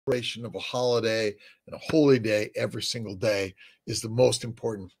celebration of a holiday and a holy day every single day is the most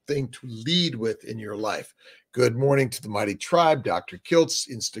important thing to lead with in your life. Good morning to the mighty tribe, Dr. Kiltz,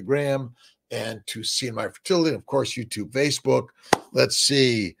 Instagram, and to CNY Fertility, and of course, YouTube, Facebook. Let's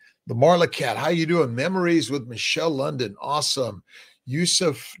see. The Marla Cat, how you doing? Memories with Michelle London, awesome.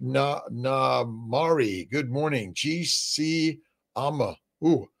 Yusuf Namari, good morning. GC Ama,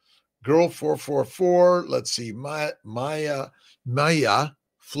 ooh, Girl 444. Let's see. Maya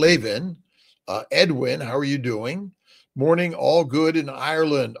Flavin. Edwin, how are you doing? Morning, all good in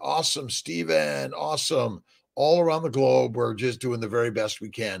Ireland. Awesome, Stephen. Awesome. All around the globe, we're just doing the very best we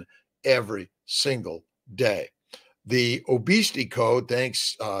can every single day. The obesity code,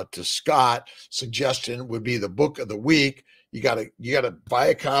 thanks to Scott, suggestion would be the book of the week. You gotta buy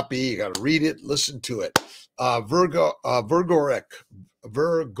a copy. You gotta read it, listen to it. Vergorek,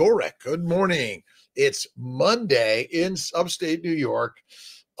 good morning. It's Monday in upstate New York.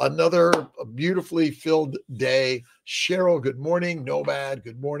 Another beautifully filled day. Cheryl, good morning. Nomad,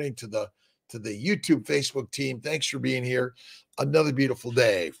 good morning to the YouTube, Facebook team. Thanks for being here. Another beautiful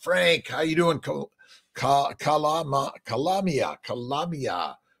day. Frank, how you doing? Kalamia.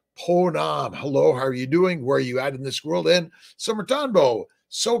 Ponam, hello, how are you doing? Where are you at in this world? And Summertonbo,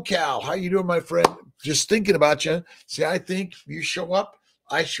 SoCal, how you doing, my friend? Just thinking about you. See, I think you show up,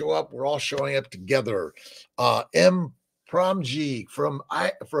 I show up, we're all showing up together. M. Pramji from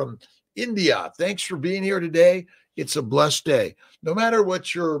India, thanks for being here today. It's a blessed day. No matter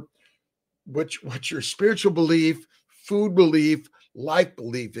what your spiritual belief, food belief, life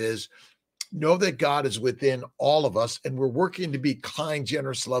belief is, know that God is within all of us, and we're working to be kind,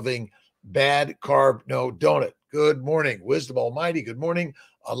 generous, loving, bad carb, no donut. Good morning. Wisdom Almighty, good morning.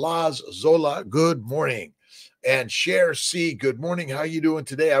 Alaz Zola, good morning. And Cher C, good morning. How you doing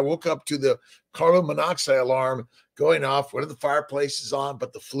today? I woke up to the carbon monoxide alarm going off. One of the fireplaces on,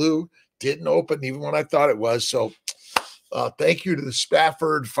 but the flue didn't open even when I thought it was. So thank you to the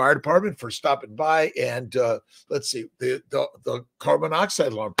Spafford Fire Department for stopping by. And let's see, the carbon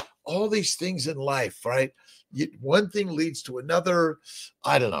monoxide alarm. All these things in life, right? One thing leads to another.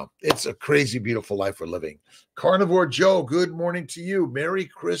 I don't know. It's a crazy, beautiful life we're living. Carnivore Joe, good morning to you. Merry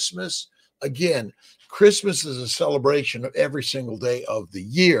Christmas. Again, Christmas is a celebration of every single day of the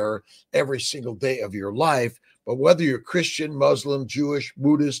year, every single day of your life. But whether you're Christian, Muslim, Jewish,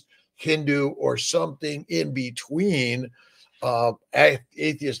 Buddhist, Hindu, or something in between,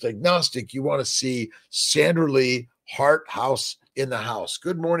 atheist, agnostic, you want to see Sandra Lee Heart House in the house.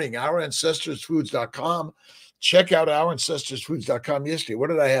 Good morning, ourancestorsfoods.com. Check out ourancestorsfoods.com yesterday. What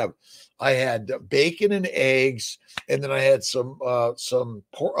did I have? I had bacon and eggs, and then I had a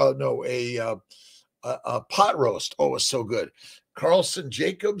pot roast. Oh, it was so good. Carlson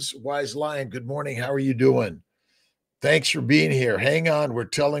Jacobs, Wise Lion, good morning. How are you doing? Thanks for being here. Hang on. We're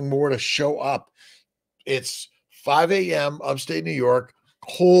telling more to show up. It's 5 a.m. upstate New York,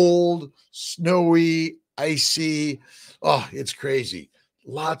 cold, snowy, icy. Oh, it's crazy.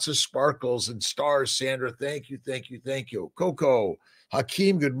 Lots of sparkles and stars, Sandra. Thank you, thank you, thank you. Coco,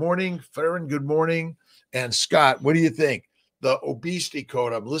 Hakeem, good morning. Farron, good morning. And Scott, what do you think? The obesity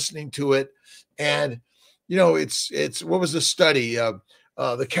code, I'm listening to it. And, you know, it's what was the study?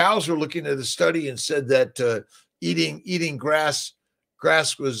 The cows were looking at the study and said that eating grass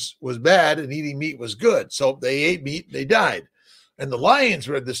was bad and eating meat was good. So they ate meat and they died. And the lions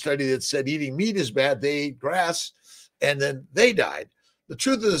read the study that said eating meat is bad. They ate grass and then they died. The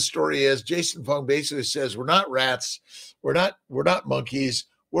truth of the story is Jason Fung basically says we're not rats, we're not monkeys,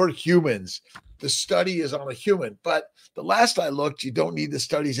 we're humans. The study is on a human. But the last I looked, you don't need the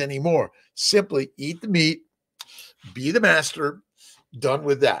studies anymore. Simply eat the meat, be the master, done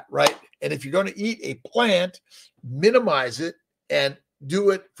with that, right? And if you're going to eat a plant, minimize it and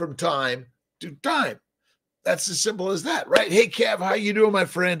do it from time to time. That's as simple as that, right? Hey, Kev, how you doing, my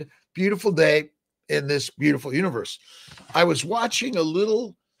friend? Beautiful day in this beautiful universe. I was watching a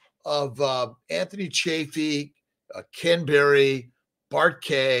little of Anthony Chafee, Ken Berry, Bart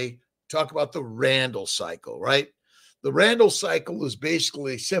Kay talk about the Randall cycle, right? The Randall cycle is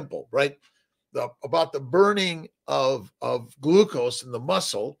basically simple, right? About the burning of glucose in the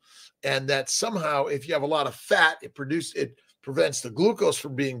muscle, and that somehow if you have a lot of fat, it prevents the glucose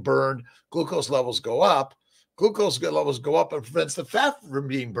from being burned. Glucose levels go up. Glucose levels go up and prevents the fat from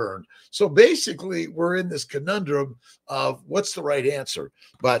being burned. So basically, we're in this conundrum of what's the right answer.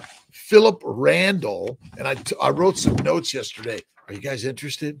 But Philip Randall, and I wrote some notes yesterday. Are you guys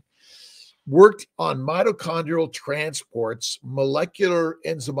interested? Worked on mitochondrial transports, molecular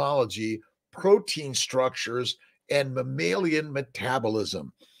enzymology, protein structures, and mammalian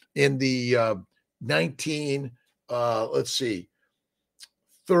metabolism in the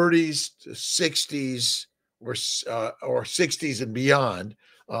 30s to 60s or 60s and beyond.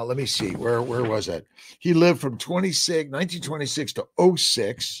 Let me see, where was that? He lived from 1926 to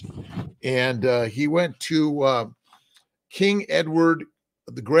 06, and he went to King Edward,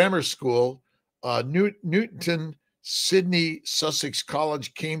 the grammar school, Newton, Sydney, Sussex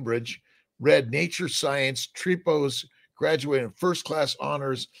College, Cambridge, read Nature Science, Tripos, graduated in first class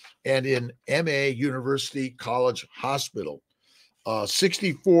honors, and in MA, University College Hospital.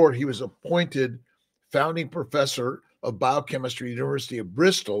 64, he was appointed founding professor of biochemistry at the University of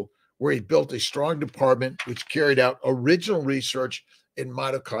Bristol, where he built a strong department which carried out original research in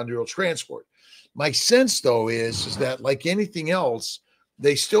mitochondrial transport. My sense, though, is that like anything else,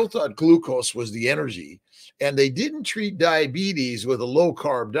 they still thought glucose was the energy, and they didn't treat diabetes with a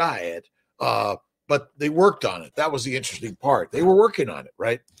low-carb diet, but they worked on it. That was the interesting part. They were working on it,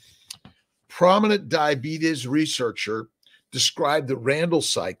 right? Prominent diabetes researcher described the Randall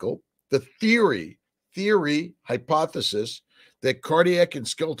cycle, the theory, hypothesis, that cardiac and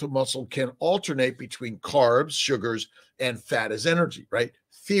skeletal muscle can alternate between carbs, sugars, and fat as energy, right?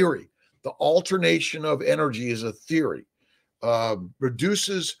 Theory. The alternation of energy is a theory.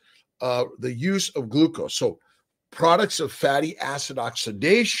 Reduces the use of glucose. So products of fatty acid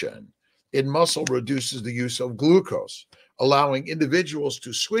oxidation in muscle reduces the use of glucose, allowing individuals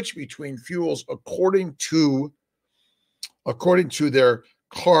to switch between fuels according to their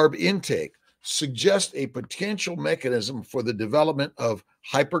carb intake, suggests a potential mechanism for the development of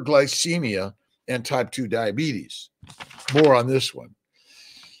hyperglycemia and type 2 diabetes. More on this one.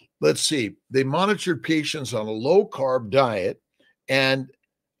 Let's see. They monitored patients on a low-carb diet and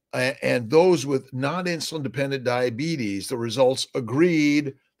those with non-insulin dependent diabetes. The results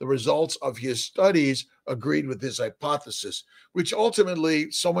of his studies agreed with his hypothesis, which ultimately,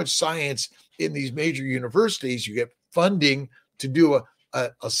 so much science in these major universities, you get funding to do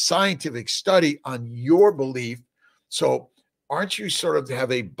a scientific study on your belief. So aren't you sort of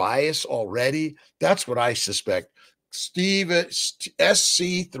have a bias already? That's what I suspect. Steve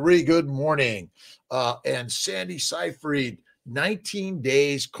SC3, good morning. And Sandy Seyfried, 19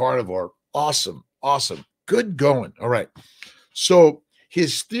 days carnivore. Awesome. Good going. All right. So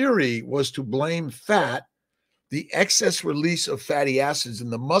his theory was to blame fat, the excess release of fatty acids in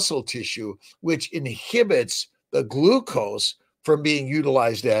the muscle tissue, which inhibits the glucose from being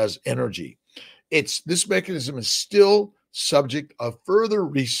utilized as energy. This mechanism is still subject of further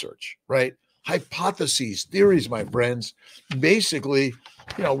research, right? Hypotheses, theories, my friends. Basically,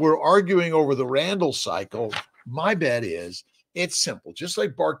 we're arguing over the Randall cycle. My bet is it's simple. Just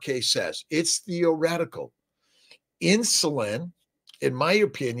like Bart K says, it's theoretical. Insulin, in my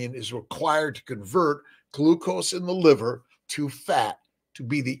opinion, is required to convert glucose in the liver to fat to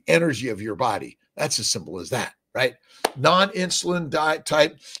be the energy of your body. That's as simple as that, right? Non-insulin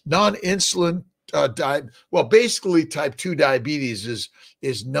diet. Well, basically type 2 diabetes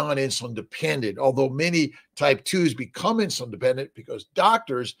is non-insulin dependent, although many type 2s become insulin dependent because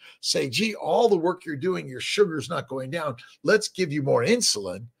doctors say, gee, all the work you're doing, your sugar's not going down. Let's give you more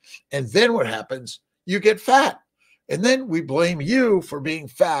insulin. And then what happens? You get fat. And then we blame you for being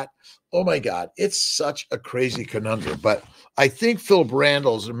fat. Oh my God, it's such a crazy conundrum. But I think Philip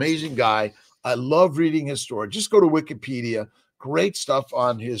Randall is an amazing guy. I love reading his story. Just go to Wikipedia. Great stuff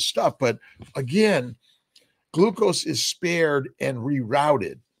on his stuff. But again, glucose is spared and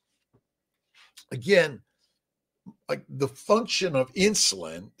rerouted. Again, like the function of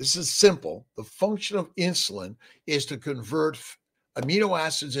insulin, this is simple. The function of insulin is to convert amino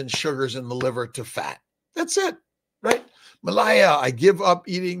acids and sugars in the liver to fat. That's it, right? Malaya, I give up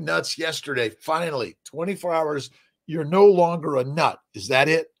eating nuts yesterday. Finally, 24 hours, you're no longer a nut. Is that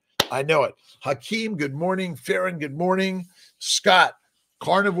it? I know it. Hakeem, good morning. Farron, good morning. Scott,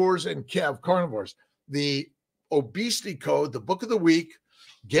 carnivores and Kev, carnivores. The obesity code, the book of the week.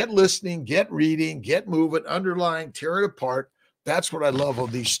 Get listening, get reading, get moving, underline, tear it apart. That's what I love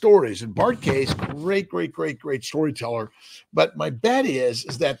of these stories. And Bart Case, great storyteller. But my bet is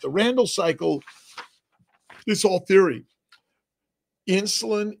that the Randall cycle is all theory.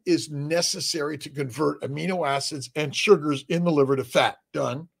 Insulin is necessary to convert amino acids and sugars in the liver to fat.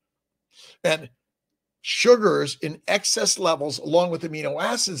 Done. And sugars in excess levels, along with amino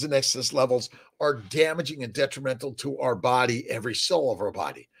acids in excess levels, are damaging and detrimental to our body, every cell of our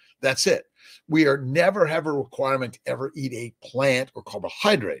body. That's it. We are never have a requirement to ever eat a plant or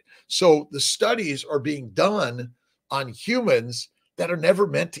carbohydrate. So the studies are being done on humans that are never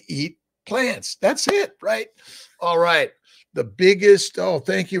meant to eat plants. That's it, right? All right. The biggest,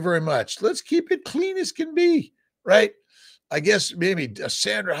 thank you very much. Let's keep it clean as can be, right? I guess maybe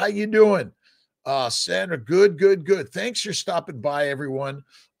Sandra, how you doing? Sandra, good, good, good. Thanks for stopping by, everyone.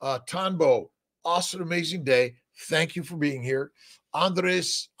 Tanbo, awesome, amazing day. Thank you for being here.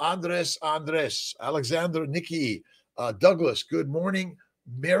 Andres, Alexandra, Nikki, Douglas, good morning.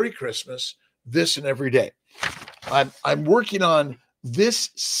 Merry Christmas, this and every day. I'm working on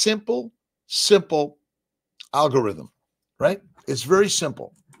this simple algorithm, right? It's very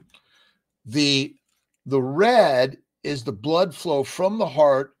simple. The red is the blood flow from the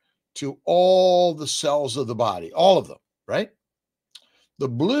heart to all the cells of the body, all of them, right? The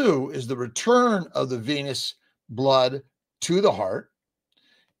blue is the return of the venous blood to the heart.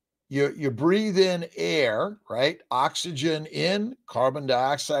 You breathe in air, right? Oxygen in, carbon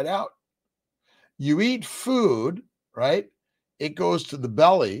dioxide out. You eat food, right? It goes to the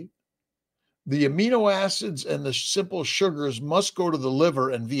belly. The amino acids and the simple sugars must go to the liver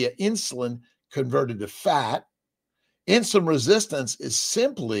and via insulin converted to fat. Insulin resistance is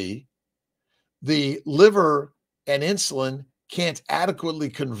simply the liver and insulin can't adequately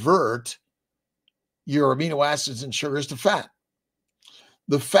convert your amino acids and sugars to fat.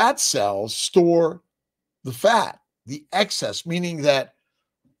 The fat cells store the fat, the excess, meaning that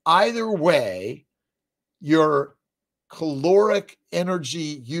either way, your caloric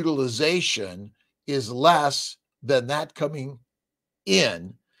energy utilization is less than that coming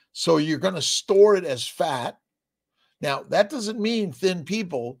in. So you're going to store it as fat. Now, that doesn't mean thin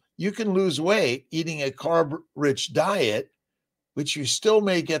people. You can lose weight eating a carb-rich diet, which you still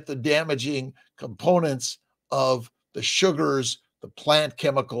may get the damaging components of the sugars, the plant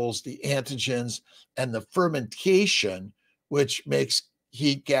chemicals, the antigens, and the fermentation, which makes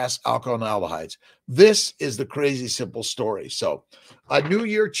heat, gas, alcohol, and aldehydes. This is the crazy simple story. So a New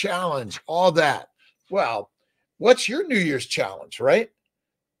Year challenge, all that. Well, what's your New Year's challenge, right?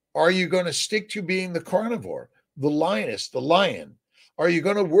 Are you going to stick to being the carnivore, the lioness, the lion? Are you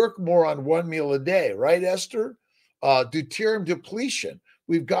going to work more on one meal a day, right, Esther? Deuterium depletion.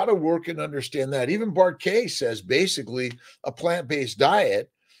 We've got to work and understand that. Even Bart K says basically a plant-based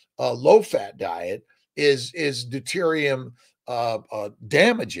diet, a low-fat diet, is deuterium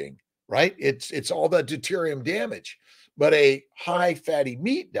damaging, right? It's all that deuterium damage. But a high fatty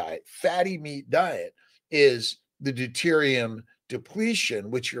meat diet is the deuterium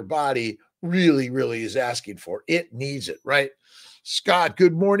depletion, which your body really, really is asking for. It needs it, right? Scott,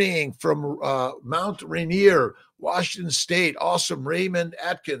 good morning from Mount Rainier, Washington State. Awesome. Raymond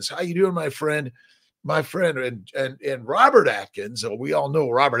Atkins, how you doing, my friend? My friend, and Robert Atkins. We all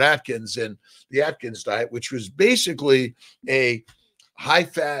know Robert Atkins and the Atkins diet, which was basically a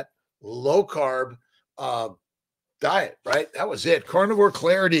high-fat, low-carb diet, right? That was it. Carnivore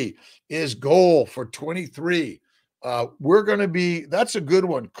clarity is goal for 23. We're going to be, that's a good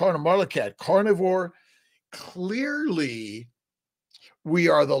one. Marlacat, carnivore. Clearly, we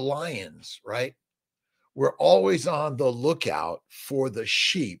are the lions, right? We're always on the lookout for the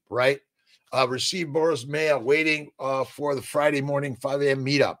sheep, right? Receive Boris Maya, waiting for the Friday morning 5 a.m.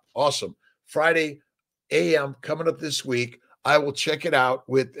 meetup. Awesome. Friday a.m. coming up this week. I will check it out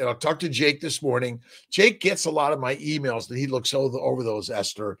and I'll talk to Jake this morning. Jake gets a lot of my emails that he looks over those,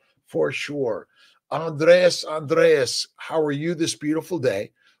 Esther, for sure. Andreas, how are you this beautiful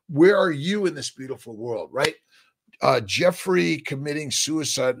day? Where are you in this beautiful world, right? Jeffrey committing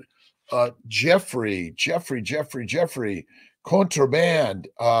suicide. Jeffrey, contraband.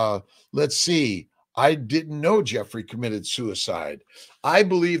 Let's see. I didn't know Jeffrey committed suicide. I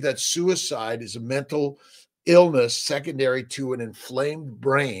believe that suicide is a mental illness secondary to an inflamed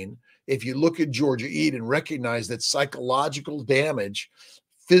brain. If you look at Georgia Eden, recognize that psychological damage,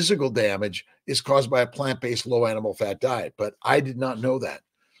 physical damage is caused by a plant-based low animal fat diet. But I did not know that.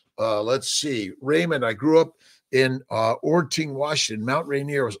 Let's see. Raymond, I grew up in Orting, Washington. Mount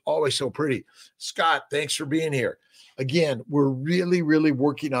Rainier was always so pretty. Scott, thanks for being here. Again, we're really, really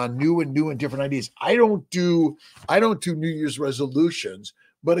working on new and different ideas. I don't do New Year's resolutions,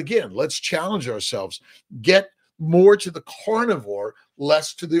 but again, let's challenge ourselves. Get more to the carnivore,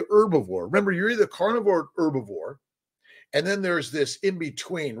 less to the herbivore. Remember, you're either carnivore or herbivore, and then there's this in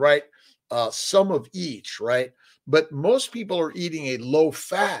between, right? Some of each, right? But most people are eating a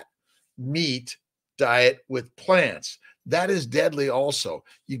low-fat meat diet with plants. That is deadly also.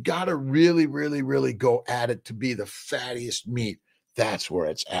 You got to really, really, really go at it to be the fattiest meat. That's where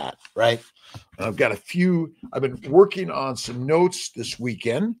it's at, right? I've been working on some notes this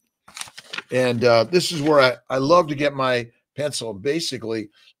weekend, and this is where I love to get my pencil. Basically,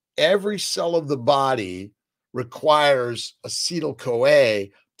 every cell of the body requires acetyl-CoA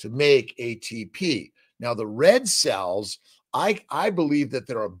to make ATP. Now, the red cells, I believe that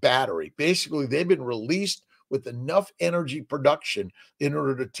they're a battery. Basically, they've been released with enough energy production in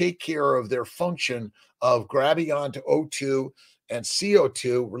order to take care of their function of grabbing onto O2 and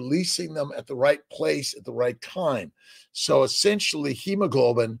CO2, releasing them at the right place at the right time. So essentially,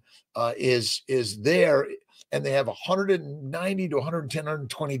 hemoglobin is there, and they have 190 to 110,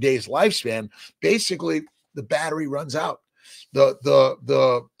 120 days lifespan. Basically, the battery runs out.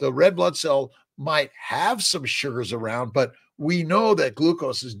 The red blood cell might have some sugars around, but we know that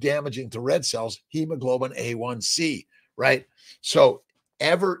glucose is damaging to red cells, hemoglobin A1C, right? So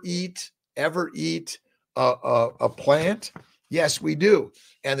ever eat a plant? Yes, we do.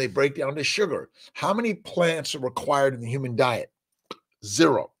 And they break down to sugar. How many plants are required in the human diet?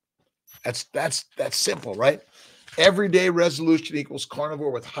 0. That's simple, right? Everyday resolution equals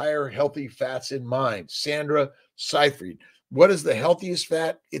carnivore with higher healthy fats in mind. Sandra Seyfried. What is the healthiest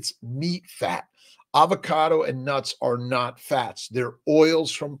fat? It's meat fat. Avocado and nuts are not fats. They're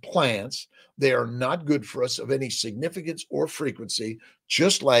oils from plants. They are not good for us of any significance or frequency,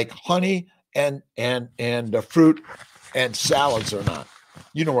 just like honey and fruit and salads are not.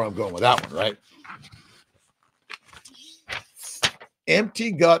 You know where I'm going with that one, right?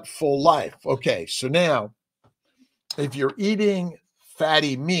 Empty gut, full life. Okay, so now if you're eating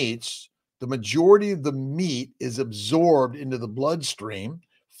fatty meats, the majority of the meat is absorbed into the bloodstream,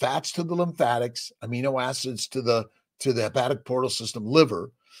 fats to the lymphatics, amino acids to the hepatic portal system,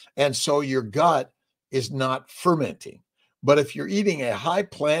 liver, and so your gut is not fermenting. But if you're eating a high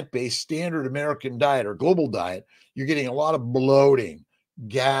plant-based standard American diet or global diet, you're getting a lot of bloating,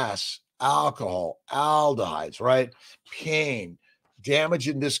 gas, alcohol, aldehydes, right? Pain, damage,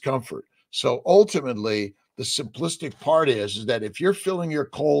 and discomfort. So ultimately, the simplistic part is that if you're filling your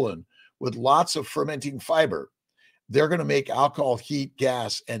colon with lots of fermenting fiber, they're going to make alcohol, heat,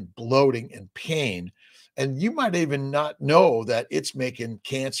 gas, and bloating and pain. And you might even not know that it's making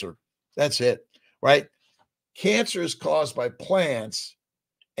cancer. That's it, right? Cancer is caused by plants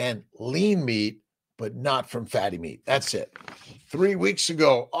and lean meat, but not from fatty meat. That's it. 3 weeks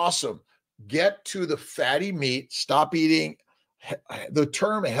ago, awesome. Get to the fatty meat. Stop eating. The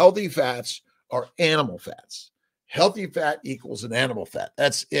term healthy fats are animal fats. Healthy fat equals an animal fat.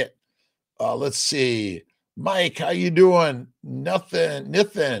 That's it. Let's see. Mike, how you doing? Nothing.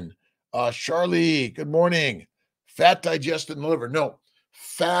 Charlie, good morning. Fat digested in the liver. No,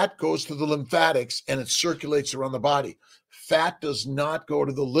 fat goes to the lymphatics and it circulates around the body. Fat does not go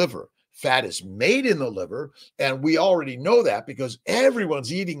to the liver. Fat is made in the liver, and we already know that because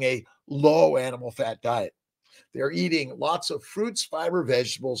everyone's eating a low animal fat diet. They're eating lots of fruits, fiber,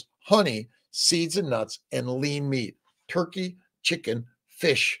 vegetables, honey, seeds and nuts, and lean meat, turkey, chicken,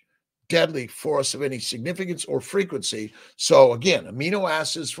 fish, deadly for us of any significance or frequency. So again, amino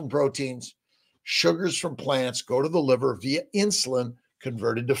acids from proteins, sugars from plants go to the liver via insulin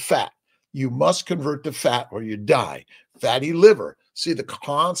converted to fat. You must convert to fat or you die. Fatty liver. See, the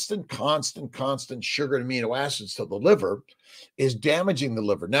constant sugar and amino acids to the liver is damaging the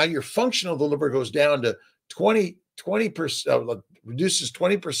liver. Now your function of the liver goes down to 20%, reduces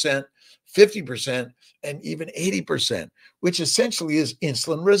 20%, 50%, and even 80%, which essentially is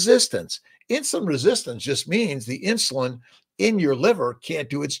insulin resistance. Insulin resistance just means the insulin in your liver can't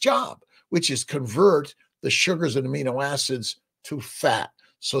do its job, which is convert the sugars and amino acids to fat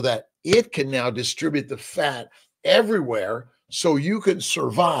so that it can now distribute the fat everywhere so you can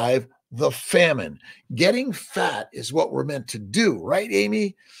survive the famine. Getting fat is what we're meant to do, right,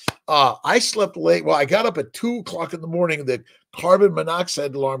 Amy? I slept late. Well, I got up at 2 o'clock in the morning, the carbon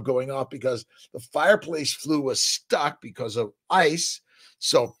monoxide alarm going off because the fireplace flue was stuck because of ice.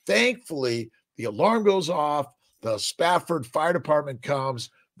 So thankfully, the alarm goes off. The Spafford Fire Department comes.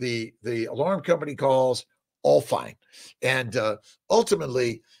 The alarm company calls. All fine. And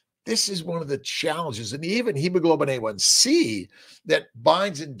ultimately, this is one of the challenges. And even hemoglobin A1C that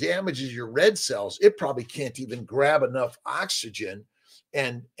binds and damages your red cells, it probably can't even grab enough oxygen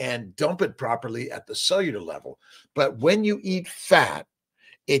and dump it properly at the cellular level. But when you eat fat,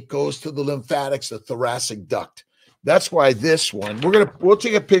 it goes to the lymphatics, the thoracic duct. That's why this one, we'll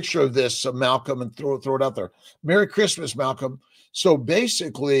take a picture of this, Malcolm, and throw it out there. Merry Christmas, Malcolm. So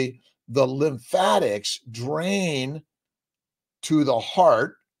basically, the lymphatics drain to the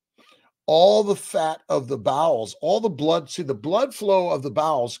heart, all the fat of the bowels, all the blood. See, the blood flow of the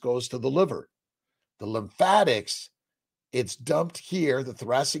bowels goes to the liver. The lymphatics, it's dumped here, the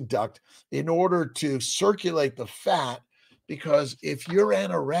thoracic duct, in order to circulate the fat, because if you're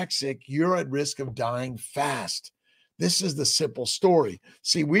anorexic, you're at risk of dying fast. This is the simple story.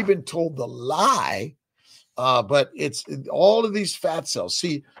 See, we've been told the lie, but it's all of these fat cells.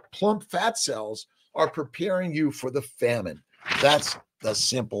 See, plump fat cells are preparing you for the famine. That's the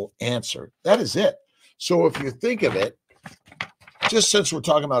simple answer. That is it. So if you think of it, just since we're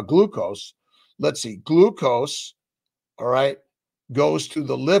talking about glucose, let's see, glucose, all right, goes to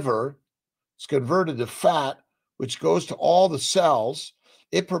the liver. It's converted to fat, which goes to all the cells.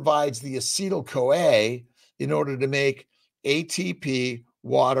 It provides the acetyl-CoA in order to make ATP,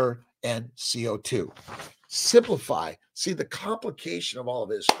 water, and CO2. Simplify. See, the complication of all of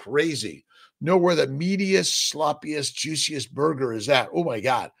it is crazy. Know where the meatiest, sloppiest, juiciest burger is at. Oh my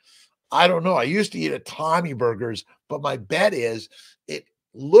God. I don't know. I used to eat at Tommy Burgers, but my bet is it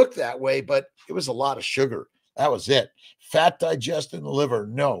looked that way, but it was a lot of sugar. That was it. Fat digest in the liver.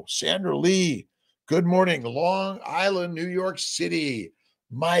 No. Sandra Lee, good morning. Long Island, New York City.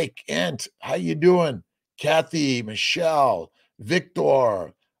 Mike, Ent, how you doing? Kathy, Michelle,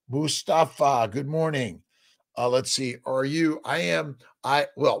 Victor, Mustafa, good morning. Let's see. Well,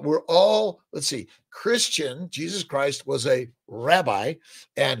 we're all, let's see. Christian, Jesus Christ was a rabbi,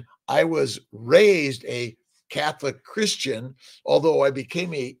 and I was raised a Catholic Christian, although I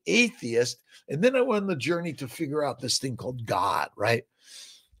became an atheist. And then I went on the journey to figure out this thing called God, right?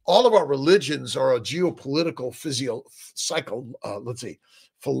 All of our religions are a geopolitical,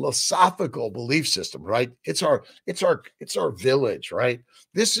 philosophical belief system, right? It's our village, right?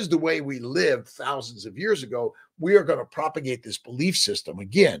 This is the way we lived thousands of years ago. We are going to propagate this belief system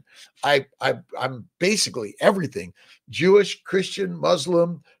again. I'm basically everything: Jewish, Christian,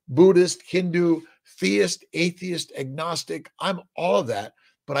 Muslim, Buddhist, Hindu, theist, atheist, agnostic. I'm all of that,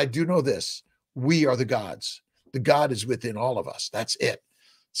 but I do know this: we are the gods. The God is within all of us. That's it.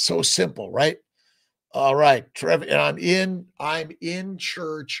 So simple, right? All right, Trevor, and I'm in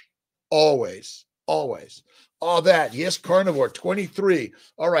church always, always. All that. Yes, carnivore 23.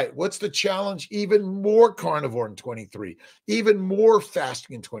 All right, what's the challenge? Even more carnivore in 23. Even more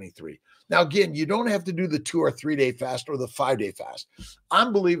fasting in 23. Now, again, you don't have to do the 2 or 3 day fast or the 5-day fast.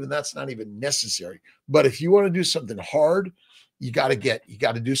 I'm believing that's not even necessary. But if you want to do something hard, you got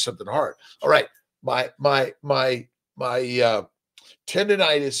to do something hard. All right, my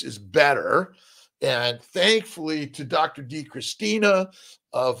tendonitis is better. And thankfully to Dr. D. Christina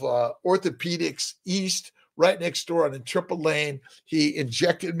of Orthopedics East, right next door on the Triple Lane, he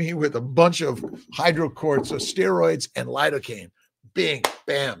injected me with a bunch of hydrocort, so steroids and lidocaine. Bing,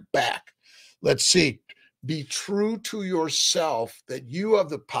 bam, back. Let's see. Be true to yourself that you have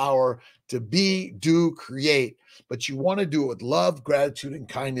the power to be, do, create, but you want to do it with love, gratitude, and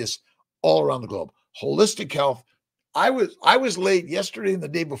kindness all around the globe. Holistic health. I was late yesterday and the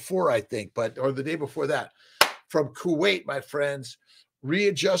day before, I think, or the day before that, from Kuwait, my friends,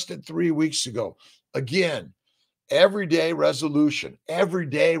 readjusted 3 weeks ago. Again, everyday resolution, every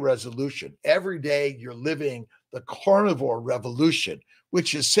day you're living the carnivore revolution,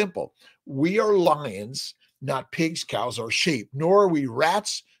 which is simple. We are lions, not pigs, cows, or sheep, nor are we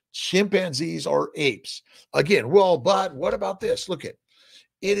rats, chimpanzees, or apes. Again, well, but what about this? Look at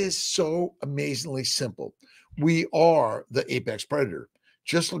it is so amazingly simple. We are the apex predator.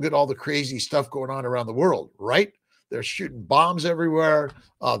 Just look at all the crazy stuff going on around the world, right? They're shooting bombs everywhere.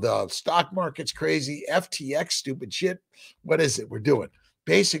 The stock market's crazy. FTX, stupid shit. What is it we're doing?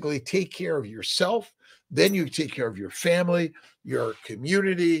 Basically, take care of yourself. Then you take care of your family, your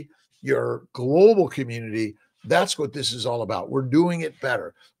community, your global community. That's what this is all about. We're doing it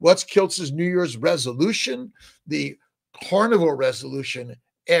better. What's Kiltz's New Year's resolution? The carnivore resolution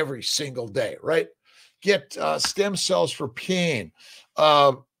every single day, right? Get stem cells for pain.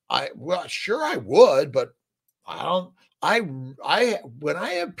 Sure I would, but I don't. When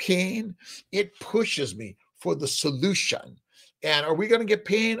I have pain, it pushes me for the solution. And are we going to get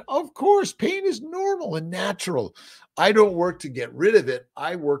pain? Of course, pain is normal and natural. I don't work to get rid of it.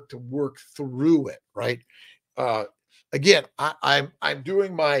 I work to work through it. Right. Again, I'm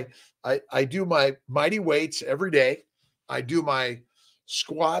doing I do my mighty weights every day. I do my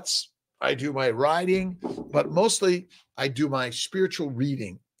squats. I do my riding, but mostly I do my spiritual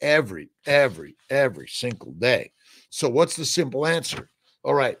reading every single day. So what's the simple answer?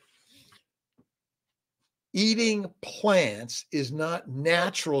 All right. Eating plants is not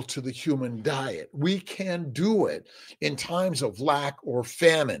natural to the human diet. We can do it in times of lack or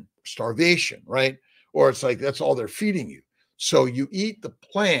famine, starvation, right? Or it's like that's all they're feeding you. So you eat the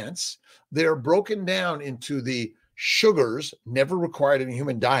plants, they're broken down into the sugars never required in a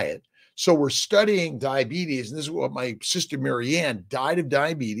human diet. So we're studying diabetes, and this is what my sister Marianne died of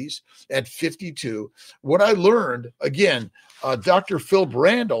diabetes at 52. What I learned, again, Dr. Phil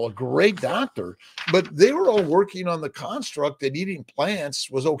Brandel, a great doctor, but they were all working on the construct that eating plants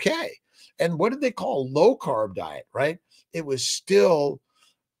was okay. And what did they call low carb diet, right? It was still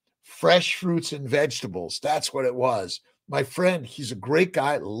fresh fruits and vegetables. That's what it was. My friend, he's a great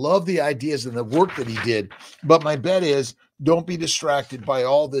guy. Love the ideas and the work that he did. But my bet is don't be distracted by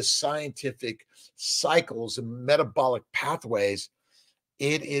all this scientific cycles and metabolic pathways.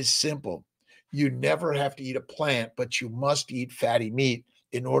 It is simple. You never have to eat a plant, but you must eat fatty meat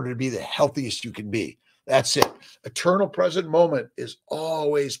in order to be the healthiest you can be. That's it. Eternal present moment is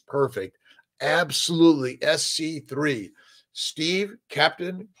always perfect. Absolutely. SC3. Steve,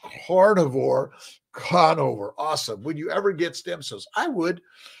 Captain Carnivore, Conover. Awesome. Would you ever get stem cells? I would.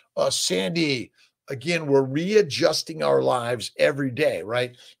 Sandy, again, we're readjusting our lives every day,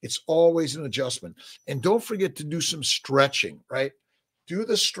 right? It's always an adjustment. And don't forget to do some stretching, right? Do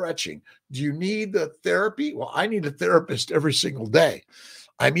the stretching. Do you need the therapy? Well, I need a therapist every single day.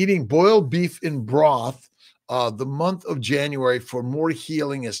 I'm eating boiled beef in broth the month of January for more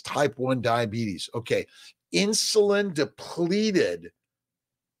healing as type 1 diabetes. Okay. Insulin depleted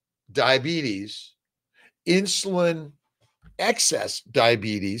diabetes, insulin excess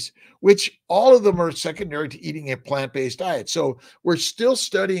diabetes, which all of them are secondary to eating a plant-based diet. So we're still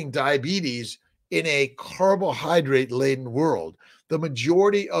studying diabetes in a carbohydrate-laden world. The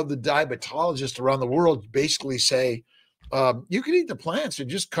majority of the diabetologists around the world basically say, you can eat the plants and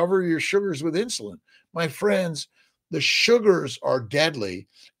just cover your sugars with insulin. My friends, the sugars are deadly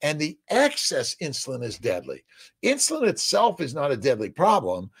and the excess insulin is deadly. Insulin itself is not a deadly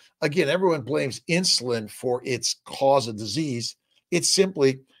problem. Again, everyone blames insulin for its cause of disease. It's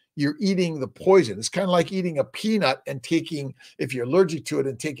simply you're eating the poison. It's kind of like eating a peanut and taking, if you're allergic to it,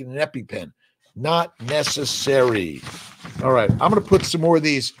 and taking an EpiPen. Not necessary. All right, I'm going to put some more of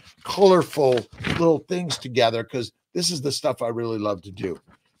these colorful little things together because this is the stuff I really love to do.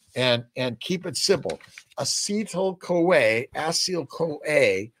 And keep it simple. Acetyl-CoA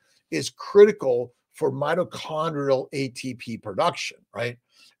is critical for mitochondrial ATP production, right?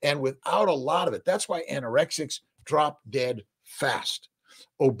 And without a lot of it, that's why anorexics drop dead fast.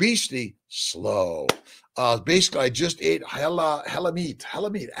 Obesity, slow. Basically, I just ate hella meat,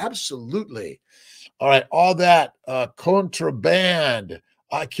 absolutely. All right, all that contraband.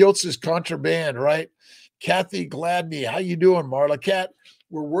 Kiltz is contraband, right? Kathy Gladney, how you doing, Marla? Cat,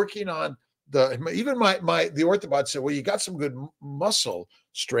 we're working on the orthopod said, well, you got some good muscle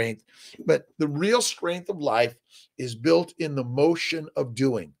strength, but the real strength of life is built in the motion of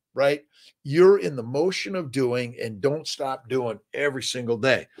doing, right? You're in the motion of doing and don't stop doing every single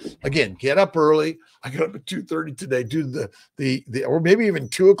day. Again, get up early. I got up at 2:30 today due to the or maybe even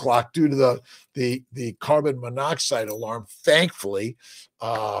 2:00 due to the carbon monoxide alarm. Thankfully,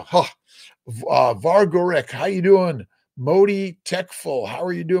 Vargorek, how you doing? Modi Techful, how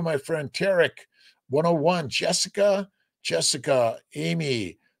are you doing, my friend? Tarek 101, Jessica,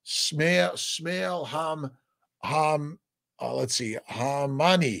 Amy, Smail, let's see,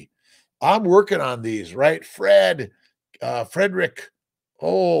 Hamani. I'm working on these, right? Frederick,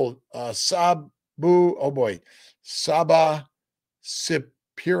 Sabu, oh boy, Saba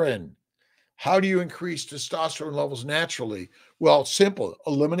Sipirin. How do you increase testosterone levels naturally? Well, simple.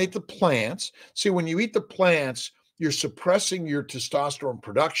 Eliminate the plants. See, when you eat the plants, you're suppressing your testosterone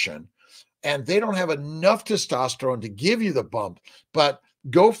production, and they don't have enough testosterone to give you the bump. But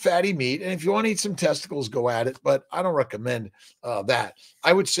go fatty meat, and if you want to eat some testicles, go at it. But I don't recommend that.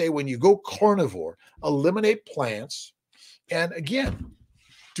 I would say when you go carnivore, eliminate plants, and again,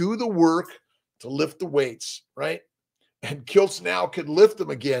 do the work to lift the weights, right? And Kiltz now could lift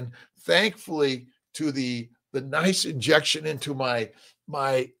them again, thankfully to the nice injection into my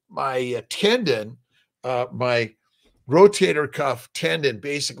tendon, my rotator cuff tendon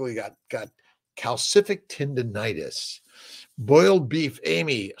basically got calcific tendonitis. Boiled beef,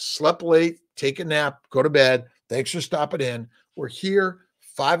 Amy, slept late, take a nap, go to bed. Thanks for stopping in. We're here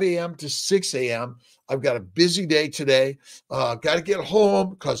 5 a.m. to 6 a.m. I've got a busy day today. Got to get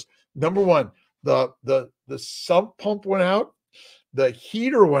home because number one, the sump pump went out, the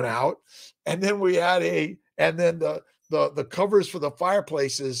heater went out, and then the covers for the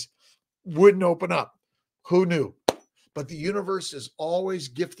fireplaces wouldn't open up. Who knew? But the universe is always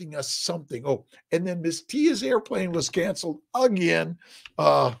gifting us something. Oh, and then Miss Tia's airplane was canceled again.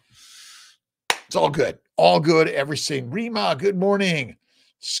 It's all good. All good. Everything. Rima, good morning.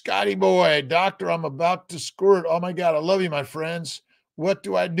 Scotty boy, doctor, I'm about to squirt. Oh my God, I love you, my friends. What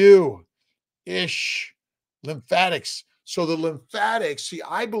do I do? Lymphatics. So the lymphatics, see,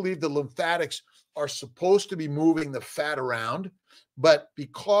 I believe the lymphatics are supposed to be moving the fat around, but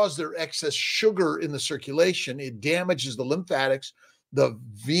because there's excess sugar in the circulation, it damages the lymphatics, the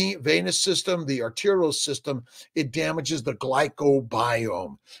venous system, the arterial system. It damages the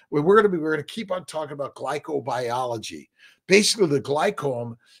glycobiome. We're going to keep on talking about glycobiology. Basically, the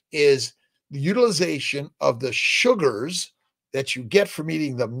glycome is the utilization of the sugars that you get from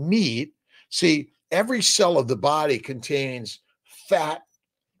eating the meat. See, every cell of the body contains fat,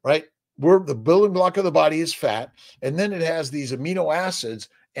 right? The building block of the body is fat, and then it has these amino acids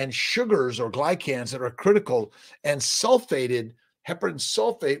and sugars or glycans that are critical, and sulfated heparan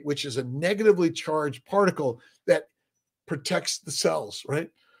sulfate, which is a negatively charged particle that protects the cells, right?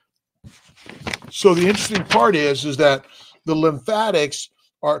 So the interesting part is that the lymphatics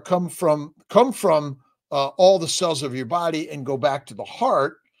come from all the cells of your body and go back to the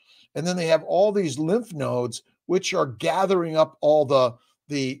heart, and then they have all these lymph nodes which are gathering up all the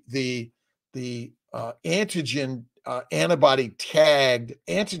antigen antibody tagged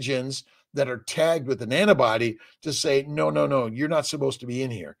antigens that are tagged with an antibody to say no, you're not supposed to be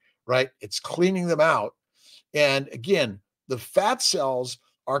in here, right? It's cleaning them out. And again, the fat cells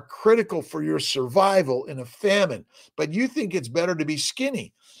are critical for your survival in a famine, but you think it's better to be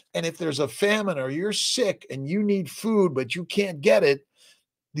skinny. And if there's a famine or you're sick and you need food but you can't get it,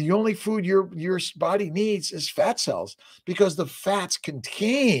 the only food your body needs is fat cells, because the fats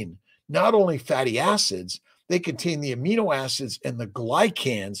contain not only fatty acids, they contain the amino acids and the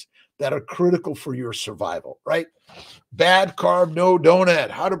glycans that are critical for your survival, right? Bad carb, no donut.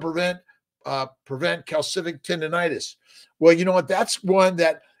 How to prevent calcific tendinitis. Well, you know what? That's one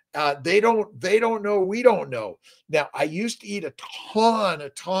that they don't know. We don't know. Now, I used to eat a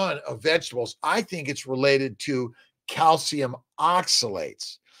ton of vegetables. I think it's related to calcium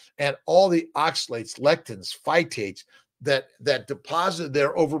oxalates and all the oxalates, lectins, phytates that deposited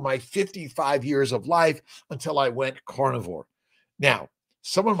there over my 55 years of life until I went carnivore. Now,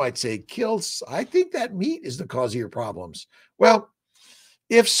 someone might say, Kiltz, I think that meat is the cause of your problems. Well,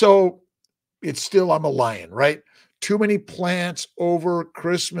 if so, it's still, I'm a lion, right? Too many plants over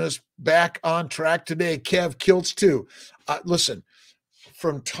Christmas, back on track today. Kev Kiltz too. Listen,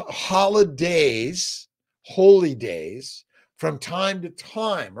 from holidays, holy days, from time to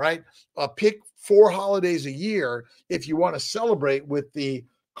time, right? Pick 4 holidays a year if you want to celebrate with the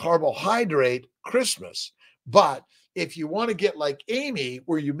carbohydrate Christmas. But if you want to get like Amy,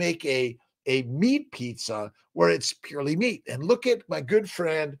 where you make a meat pizza where it's purely meat. And look at my good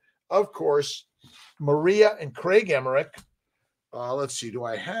friend, of course, Maria and Craig Emmerich. Let's see. Do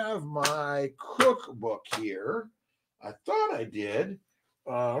I have my cookbook here? I thought I did.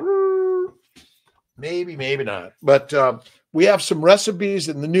 Maybe not. But we have some recipes,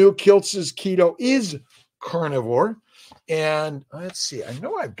 and the new Kiltz's Keto is carnivore. And let's see. I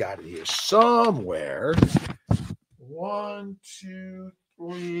know I've got it here somewhere. 1, 2,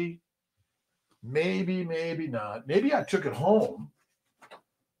 3. Maybe not. Maybe I took it home.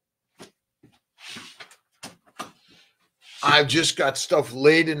 I've just got stuff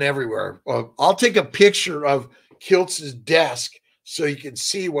laid in everywhere. I'll take a picture of Kiltz's desk so you can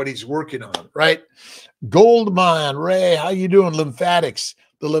see what he's working on, right? Goldmine, Ray, how you doing? Lymphatics.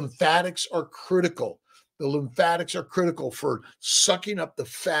 The lymphatics are critical. The lymphatics are critical for sucking up the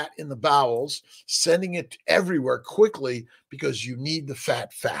fat in the bowels, sending it everywhere quickly because you need the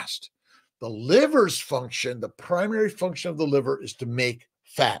fat fast. The liver's function, the primary function of the liver, is to make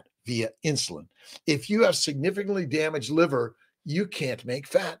fat via insulin. If you have significantly damaged liver, you can't make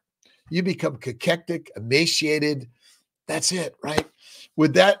fat. You become cachectic, emaciated. That's it, right?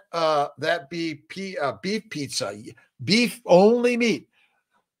 Would that be beef pizza? Beef only meat.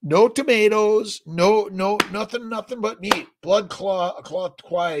 No tomatoes, nothing but meat. Blood clot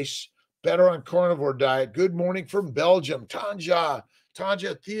twice. Better on carnivore diet. Good morning from Belgium. Tanja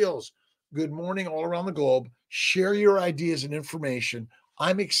Thiels. Good morning all around the globe. Share your ideas and information.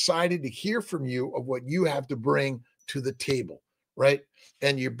 I'm excited to hear from you of what you have to bring to the table, right?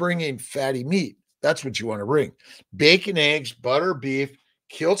 And you're bringing fatty meat. That's what you want to bring. Bacon, eggs, butter, beef,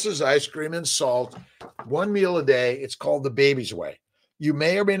 Kiltz's ice cream, and salt. 1 meal a day. It's called the baby's way. You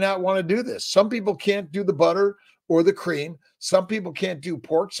may or may not want to do this. Some people can't do the butter or the cream. Some people can't do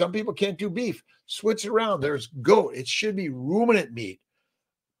pork. Some people can't do beef. Switch it around. There's goat. It should be ruminant meat.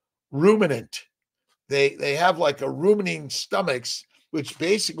 Ruminant. They have like a ruminating stomachs, which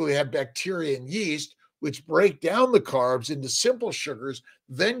basically have bacteria and yeast, which break down the carbs into simple sugars,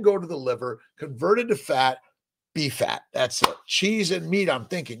 then go to the liver, converted to fat, beef fat. That's it. Cheese and meat, I'm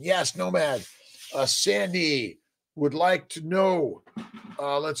thinking. Yes, Nomad. Sandy would like to know,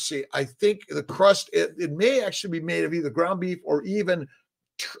 let's see, I think the crust, it may actually be made of either ground beef or even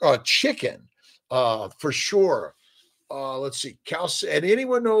chicken, for sure. Let's see, and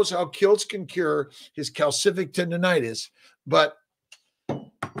anyone knows how Kiltz can cure his calcific tendinitis, but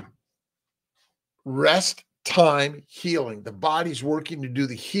rest time healing. The body's working to do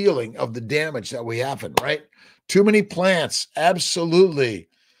the healing of the damage that we haven't, right? Too many plants, absolutely.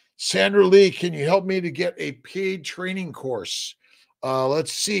 Sandra Lee, can you help me to get a paid training course?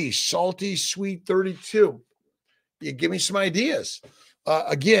 Let's see, Salty Sweet 32. You give me some ideas.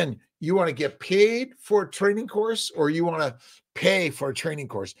 Again, you want to get paid for a training course or you want to pay for a training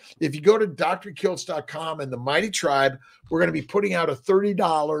course? If you go to drkiltz.com and the Mighty Tribe, we're going to be putting out a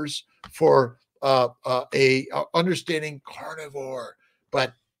 $30 for a understanding carnivore,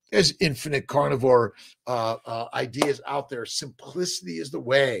 but there's infinite carnivore ideas out there. Simplicity is the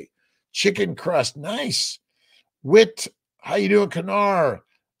way. Chicken crust, nice. Wit, how you doing, Kanar?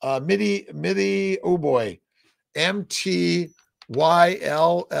 Midi, oh boy. MTYLLHS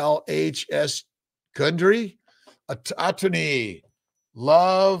Gundry, Atani,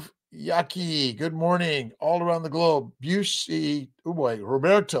 Love Yaki. Good morning, all around the globe. Busey, oh boy,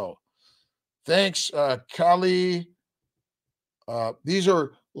 Roberto. Thanks, Kali. These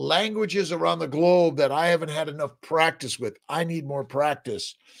are languages around the globe that I haven't had enough practice with. I need more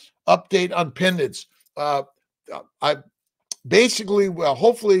practice. Update on pendants. I basically, well,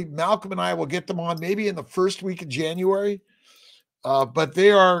 hopefully Malcolm and I will get them on maybe in the first week of January. But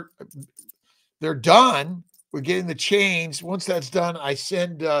they're done. We're getting the chains. Once that's done, I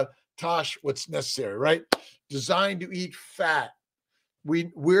send Tosh what's necessary, right? Designed to eat fat.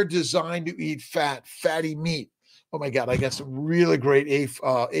 We're designed to eat fat, fatty meat. Oh my God, I got some really great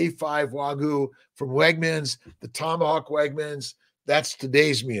A5 Wagyu from Wegmans, the Tomahawk Wegmans. That's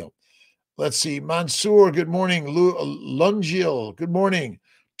today's meal. Let's see. Mansoor, good morning. Lungiel, good morning.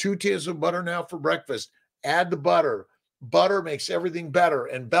 2 tablespoons of butter now for breakfast. Add the butter. Butter makes everything better.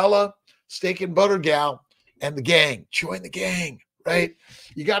 And Bella, steak and butter gal, and the gang. Join the gang, right?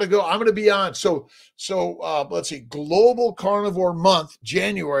 You got to go. I'm going to be on. So let's see. Global Carnivore Month,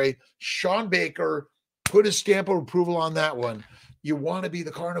 January. Sean Baker put his stamp of approval on that one. You want to be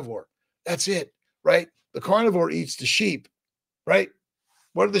the carnivore. That's it, right? The carnivore eats the sheep, right?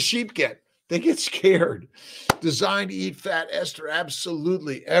 What do the sheep get? They get scared. Designed to eat fat, Esther,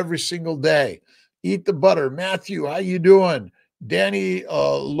 absolutely, every single day. Eat the butter. Matthew, how you doing? Danny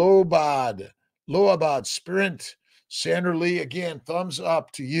Loabad, Sprint. Sandra Lee, again, thumbs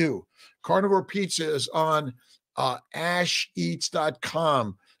up to you. Carnivore Pizza is on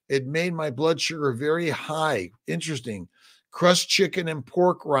asheats.com. It made my blood sugar very high. Interesting. Crust chicken and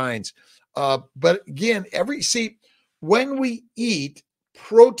pork rinds. But again, when we eat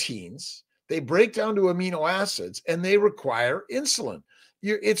proteins, they break down to amino acids and they require insulin.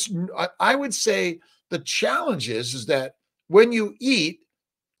 I would say the challenge is that when you eat,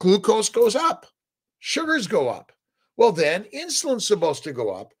 glucose goes up, sugars go up. Well, then insulin's supposed to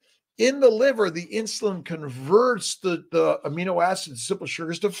go up. In the liver, the insulin converts the amino acids, simple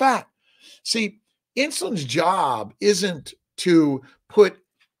sugars, to fat. See, insulin's job isn't to put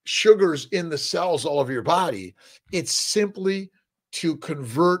sugars in the cells all over your body. It's simply to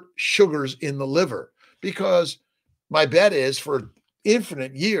convert sugars in the liver, because my bet is for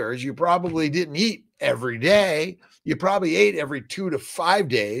infinite years, you probably didn't eat every day. You probably ate every 2 to 5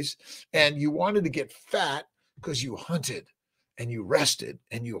 days, and you wanted to get fat because you hunted and you rested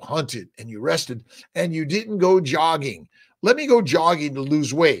and you hunted and you rested and you didn't go jogging. Let me go jogging to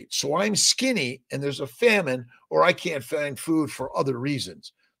lose weight. So I'm skinny and there's a famine, or I can't find food for other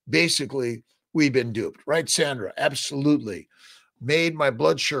reasons. Basically, we've been duped, right, Sandra? Absolutely. Made my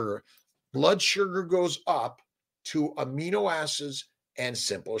blood sugar. Blood sugar goes up to amino acids and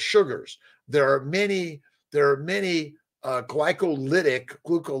simple sugars. There are many glucolytic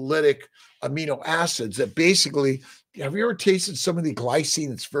amino acids that basically, have you ever tasted some of the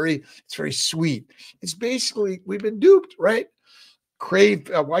glycine? It's very sweet. It's basically, we've been duped, right?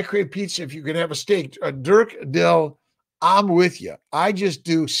 Why crave pizza if you can have a steak? Dirk Dill, I'm with you. I just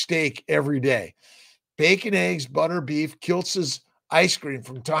do steak every day. Bacon, eggs, butter, beef, Kiltz's ice cream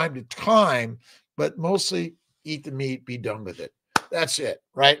from time to time, but mostly eat the meat, be done with it. That's it,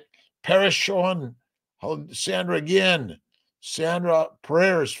 right? Paris Sean, Sandra again. Sandra,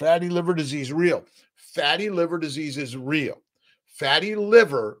 prayers, fatty liver disease real. Fatty liver disease is real. Fatty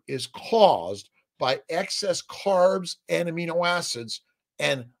liver is caused by excess carbs and amino acids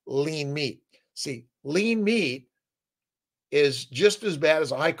and lean meat. See, lean meat is just as bad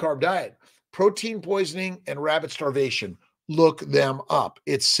as a high carb diet. Protein poisoning and rabbit starvation. Look them up.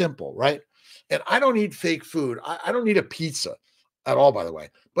 It's simple, right? And I don't eat fake food. I don't eat a pizza at all, by the way.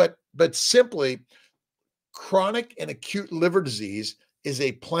 But simply, chronic and acute liver disease is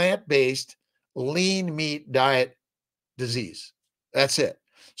a plant-based lean meat diet disease. That's it.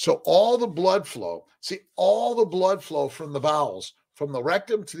 So all the blood flow from the bowels, from the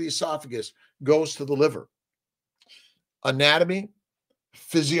rectum to the esophagus, goes to the liver. Anatomy,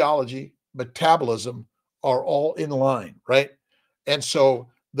 physiology, metabolism are all in line, right? And so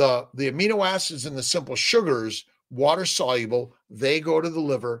The amino acids and the simple sugars, water soluble, they go to the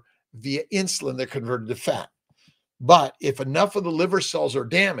liver via insulin. They're converted to fat. But if enough of the liver cells are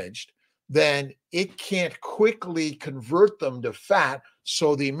damaged, then it can't quickly convert them to fat.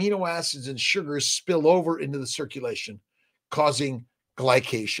 So the amino acids and sugars spill over into the circulation, causing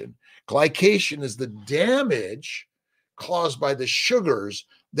glycation. Glycation is the damage caused by the sugars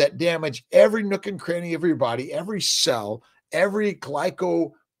that damage every nook and cranny of your body, every cell, every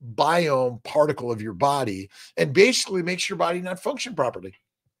glycobiome particle of your body, and basically makes your body not function properly.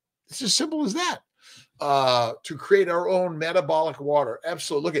 It's as simple as that. To create our own metabolic water.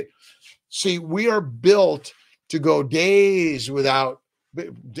 Absolutely. Look at, see, we are built to go days without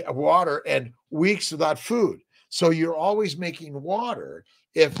water and weeks without food. So you're always making water.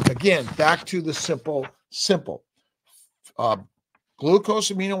 If, again, back to the simple,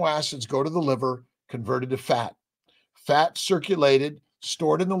 glucose amino acids go to the liver, converted to fat. Fat circulated,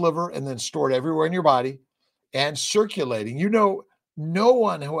 stored in the liver, and then stored everywhere in your body and circulating. You know, no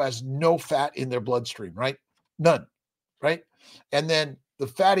one who has no fat in their bloodstream, right? None, right? And then the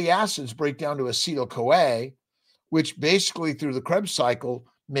fatty acids break down to acetyl-CoA, which basically through the Krebs cycle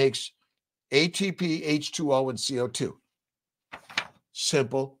makes ATP, H2O, and CO2.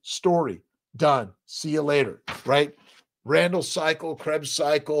 Simple story. Done. See you later, right? Randall cycle, Krebs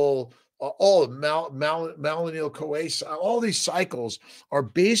cycle, all malonyl-CoA, all these cycles are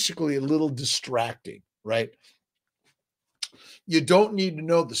basically a little distracting, right? You don't need to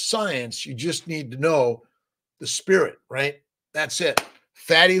know the science. You just need to know the spirit, right? That's it.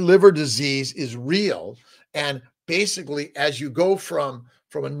 Fatty liver disease is real. And basically, as you go from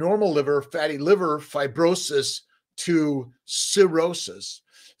a normal liver, fatty liver, fibrosis to cirrhosis,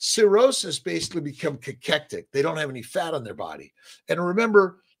 cirrhosis basically become cachectic. They don't have any fat on their body. And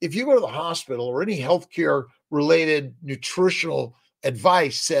remember, if you go to the hospital or any healthcare related nutritional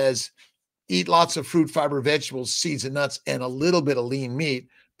advice says, eat lots of fruit, fiber, vegetables, seeds, and nuts, and a little bit of lean meat,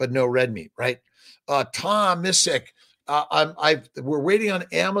 but no red meat, right? Tom Missick, we're waiting on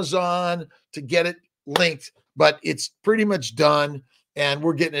Amazon to get it linked, but it's pretty much done, and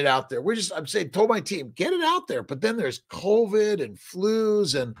we're getting it out there. I'm saying, told my team, get it out there. But then there's COVID and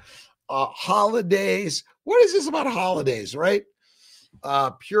flus and holidays. What is this about holidays, right?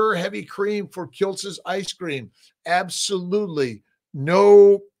 Pure heavy cream for Kiltz's ice cream. Absolutely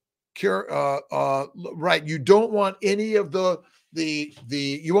no cure. Right. You don't want any of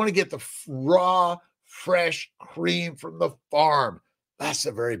you want to get the raw, fresh cream from the farm. That's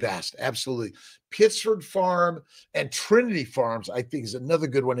the very best. Absolutely. Pittsford Farm and Trinity Farms, I think, is another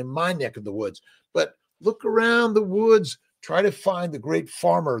good one in my neck of the woods. But look around the woods, try to find the great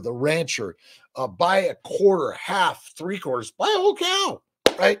farmer, the rancher. Buy a quarter, half, 3/4, buy a whole cow,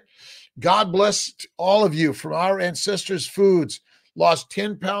 right? God bless all of you from our ancestors' foods. Lost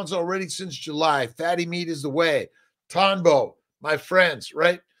 10 pounds already since July. Fatty meat is the way. Tonbo, my friends,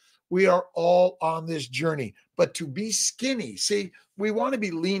 right? We are all on this journey. But to be skinny, see, we want to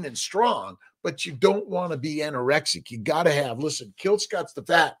be lean and strong, but you don't want to be anorexic. You got to have, listen, Kiltz got the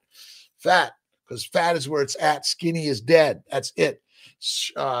fat, because fat is where it's at. Skinny is dead. That's it.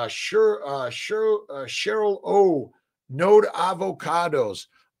 Cheryl O, no to avocados.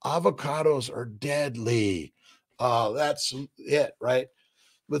 Avocados are deadly. That's it, right?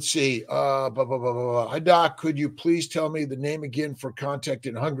 Let's see. Hi, Doc. Could you please tell me the name again for contact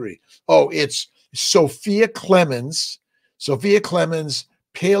in Hungary? Oh, it's Sophia Clemens. Sophia Clemens,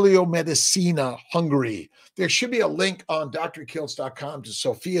 Paleomedicina, Hungary. There should be a link on drkiltz.com to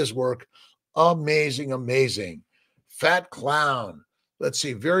Sophia's work. Amazing, amazing. Fat clown. Let's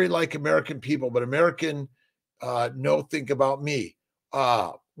see. Very like American people, but American, no, think about me.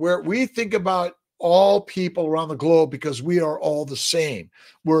 Where we think about all people around the globe because we are all the same.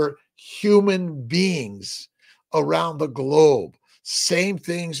 We're human beings around the globe. Same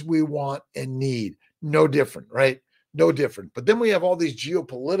things we want and need. No different, right? No different. But then we have all these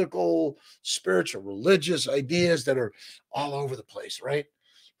geopolitical, spiritual, religious ideas that are all over the place, right?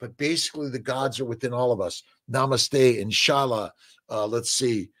 But basically the gods are within all of us. Namaste, inshallah. Let's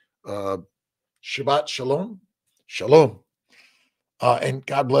see. Shabbat shalom. Shalom. And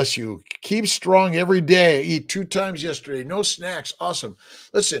God bless you. Keep strong every day. Eat 2 times yesterday. No snacks. Awesome.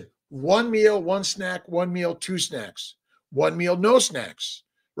 Listen, 1 meal, 1 snack, 1 meal, 2 snacks. 1 meal, no snacks,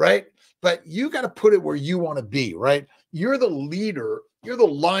 right? But you got to put it where you want to be, right? You're the leader. You're the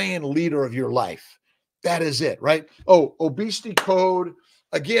lion leader of your life. That is it, right? Oh, obesity code.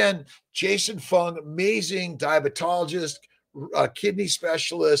 Again, Jason Fung, amazing diabetologist, kidney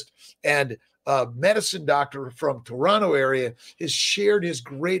specialist, and medicine doctor from Toronto area, has shared his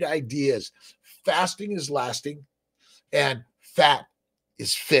great ideas. Fasting is lasting, and fat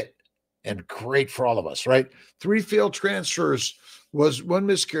is fit and great for all of us, right? 3 failed transfers was 1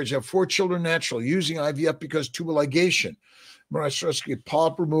 miscarriage. I have 4 children natural, using IVF because tubal ligation. Mastrovsky,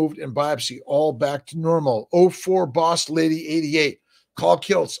 polyp removed and biopsy, all back to normal. 04 Boss Lady 88. Call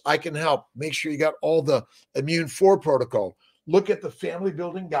Kiltz. I can help. Make sure you got all the Immune 4 protocol. Look at the family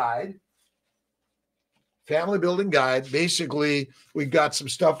building guide. Family building guide. Basically, we got some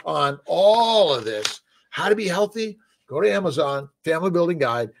stuff on all of this. How to be healthy. Go to Amazon, family building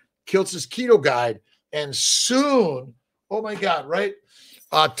guide, Kiltz's keto guide, and soon, oh my God, right?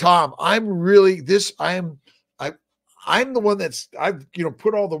 Tom, I'm the one I've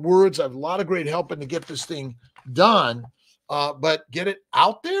put all the words. I have a lot of great help in to get this thing done, but get it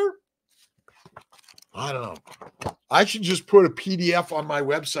out there. I don't know. I should just put a PDF on my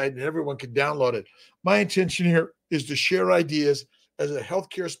website and everyone can download it. My intention here is to share ideas as a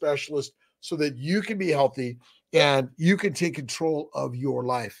healthcare specialist so that you can be healthy and you can take control of your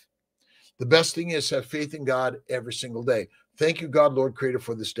life. The best thing is have faith in God every single day. Thank you, God, Lord, Creator,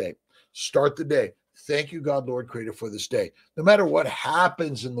 for this day. Start the day. Thank you, God, Lord, Creator, for this day. No matter what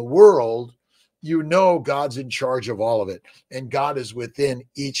happens in the world, you know God's in charge of all of it. And God is within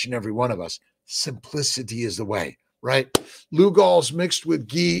each and every one of us. Simplicity is the way, right? Lugol's mixed with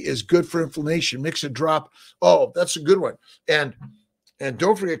ghee is good for inflammation. Mix a drop. Oh, that's a good one. And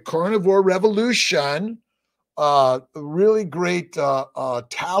don't forget Carnivore Revolution, really great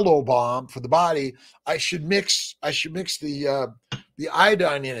tallow balm for the body. I should mix the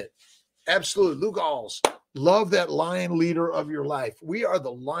iodine in it. Absolutely. Lugol's. Love that lion leader of your life. We are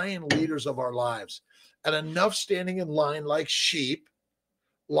the lion leaders of our lives. And enough standing in line like sheep.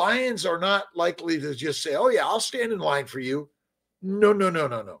 Lions are not likely to just say, oh yeah, I'll stand in line for you. No.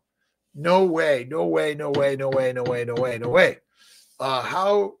 No way.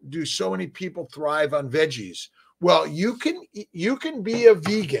 How do so many people thrive on veggies? Well, you can be a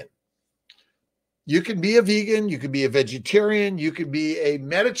vegan. You can be a vegan. You can be a vegetarian. You can be a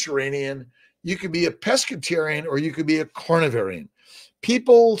Mediterranean. You can be a pescatarian, or you could be a carnivorian.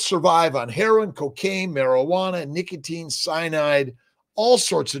 People survive on heroin, cocaine, marijuana, nicotine, cyanide, all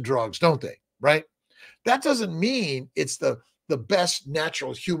sorts of drugs, don't they? Right? That doesn't mean it's the best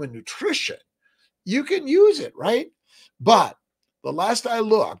natural human nutrition. You can use it, right? But the last I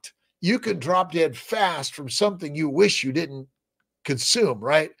looked, you can drop dead fast from something you wish you didn't consume,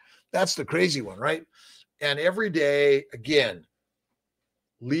 right? That's the crazy one, right? And every day, again,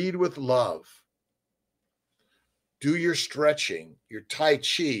 lead with love. Do your stretching, your Tai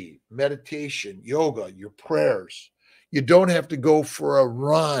Chi, meditation, yoga, your prayers. You don't have to go for a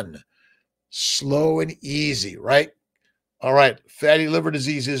run. Slow and easy, right? All right. Fatty liver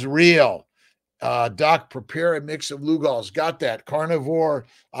disease is real. Doc, prepare a mix of Lugol's. Got that. Carnivore.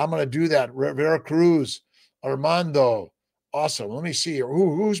 I'm going to do that. Veracruz. Armando. Awesome. Let me see here.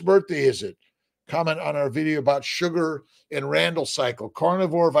 Whose birthday is it? Comment on our video about sugar and Randall cycle.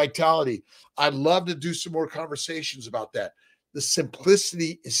 Carnivore vitality. I'd love to do some more conversations about that. The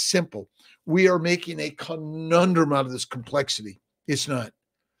simplicity is simple. We are making a conundrum out of this complexity. It's not.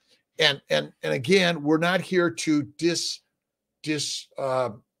 And again, we're not here to diss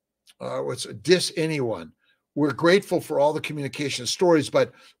anyone. We're grateful for all the communication stories,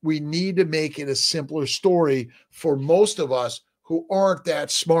 but we need to make it a simpler story for most of us who aren't that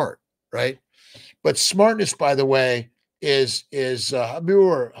smart, right? But smartness, by the way, is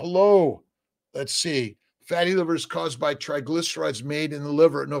Habur. Hello. Let's see. Fatty liver is caused by triglycerides made in the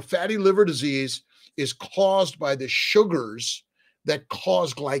liver. No, fatty liver disease is caused by the sugars that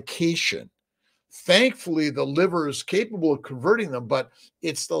cause glycation. Thankfully, the liver is capable of converting them, but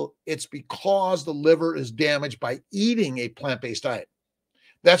it's because the liver is damaged by eating a plant-based diet.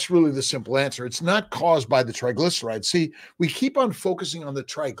 That's really the simple answer. It's not caused by the triglycerides. See, we keep on focusing on the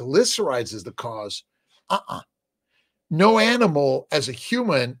triglycerides as the cause. No animal as a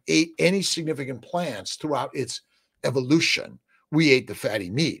human ate any significant plants throughout its evolution. We ate the fatty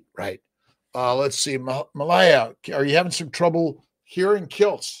meat, right? Let's see. Malaya, are you having some trouble hearing?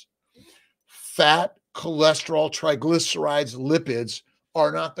 Kiltz? Fat, cholesterol, triglycerides, lipids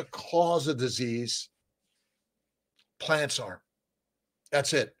are not the cause of disease. Plants are.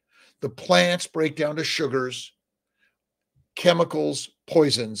 That's it. The plants break down to sugars, chemicals,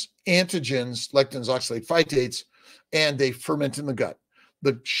 poisons, antigens, lectins, oxalate, phytates, and they ferment in the gut.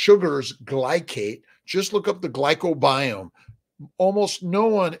 The sugars glycate. Just look up the glycobiome. Almost no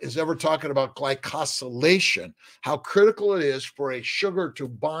one is ever talking about glycosylation, how critical it is for a sugar to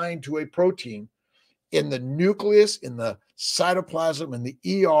bind to a protein in the nucleus, in the cytoplasm, in the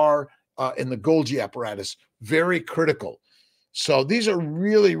ER, in the Golgi apparatus. Very critical. So these are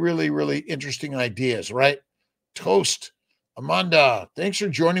really, really, really interesting ideas, right? Toast. Amanda, thanks for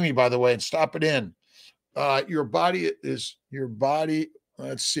joining me, by the way, and stopping in. Your body,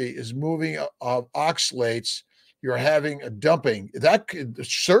 let's see, is moving oxalates. You're having a dumping. That could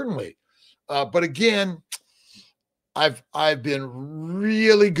certainly. But again, I've been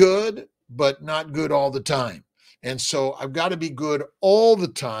really good, but not good all the time. And so I've got to be good all the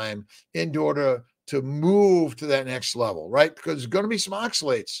time in order to move to that next level, right? Because there's going to be some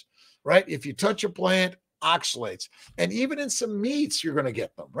oxalates, right? If you touch a plant, oxalates. And even in some meats, you're going to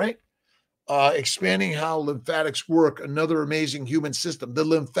get them, right? Expanding how lymphatics work, another amazing human system. The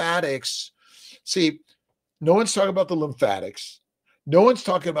lymphatics, see, no one's talking about the lymphatics. No one's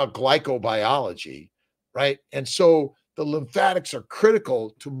talking about glycobiology, right? And so the lymphatics are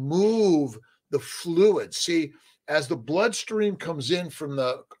critical to move the fluid. See, as the bloodstream comes in from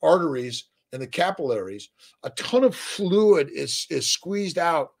the arteries and the capillaries, a ton of fluid is squeezed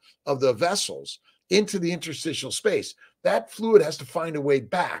out of the vessels into the interstitial space. That fluid has to find a way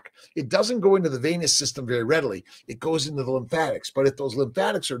back. It doesn't go into the venous system very readily. It goes into the lymphatics. But if those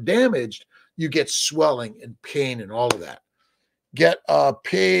lymphatics are damaged, you get swelling and pain and all of that. Get a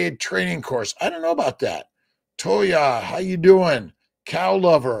paid training course. I don't know about that. Toya, how you doing? Cow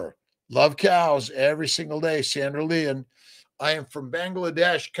lover. Love cows every single day. Sandra Lee. And I am from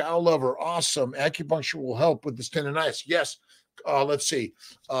Bangladesh. Cow lover. Awesome. Acupuncture will help with this tendonitis. Yes. Let's see.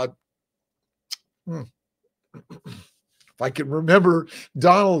 If I can remember,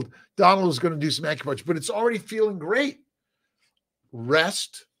 Donald was going to do some acupuncture, but it's already feeling great.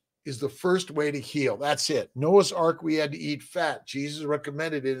 Rest is the first way to heal. That's it. Noah's Ark, we had to eat fat. Jesus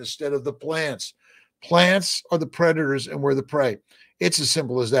recommended it instead of the plants. Plants are the predators and we're the prey. It's as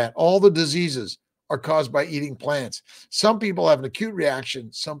simple as that. All the diseases are caused by eating plants. Some people have an acute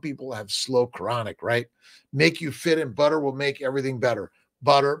reaction. Some people have slow chronic, right? Make you fit, and butter will make everything better.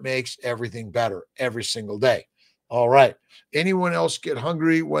 Butter makes everything better every single day. All right. Anyone else get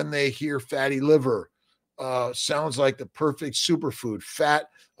hungry when they hear fatty liver? Sounds like the perfect superfood.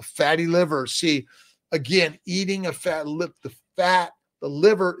 A fatty liver. See, again, eating a fat lip, the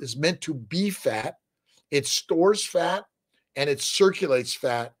liver is meant to be fat. It stores fat and it circulates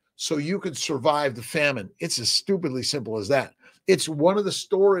fat so you can survive the famine. It's as stupidly simple as that. It's one of the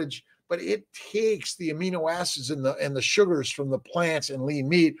storage, but it takes the amino acids and the sugars from the plants and lean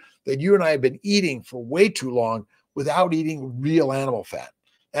meat that you and I have been eating for way too long without eating real animal fat.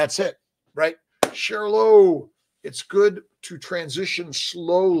 That's it, right? Cheryl, it's good to transition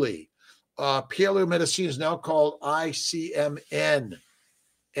slowly. Paleomedicine is now called ICMN.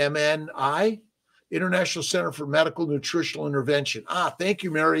 MNI, International Center for Medical Nutritional Intervention. Thank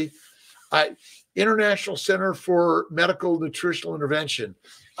you, Mary. International Center for Medical Nutritional Intervention.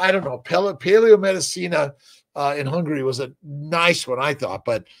 I don't know. Paleomedicina in Hungary was a nice one, I thought,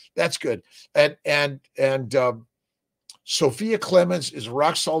 but that's good. And Sophia Clemens is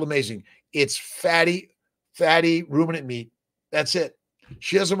rock solid amazing. It's fatty ruminant meat. That's it.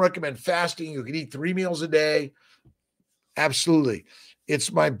 She doesn't recommend fasting. You can eat 3 meals a day. Absolutely. It's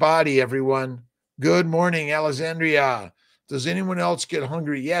my body, everyone. Good morning, Alexandria. Does anyone else get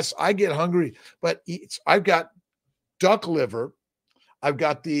hungry? Yes, I get hungry, but I've got duck liver. I've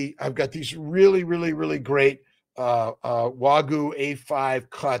got these really, really, really great Wagyu A5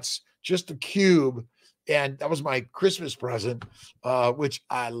 cuts, just a cube. And that was my Christmas present, which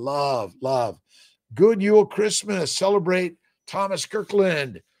I love. Good Yule Christmas. Celebrate Thomas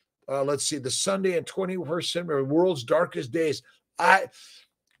Kirkland. Let's see, the Sunday and 21st century, world's darkest days.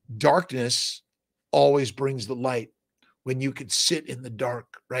 Darkness always brings the light when you can sit in the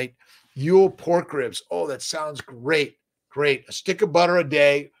dark, right? Yule pork ribs. Oh, that sounds great. Great. A stick of butter a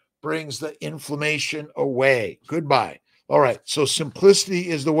day brings the inflammation away. Goodbye. All right. So simplicity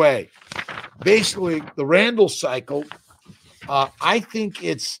is the way. Basically, the Randall cycle, I think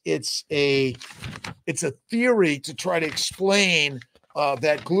it's a theory to try to explain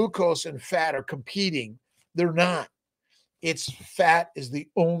that glucose and fat are competing. They're not. It's fat is the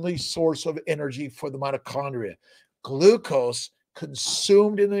only source of energy for the mitochondria. Glucose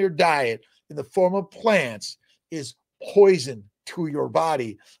consumed in your diet in the form of plants is poison to your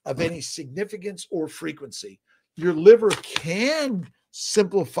body of any significance or frequency. Your liver can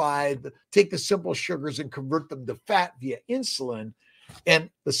take the simple sugars and convert them to fat via insulin. And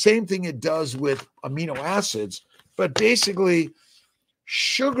the same thing it does with amino acids. But basically,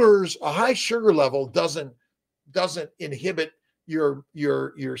 sugars, a high sugar level doesn't inhibit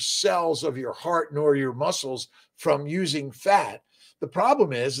your cells of your heart nor your muscles from using fat. The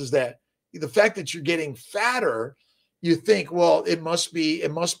problem is that the fact that you're getting fatter, you think, well, it must be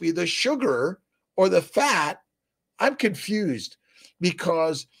the sugar or the fat. I'm confused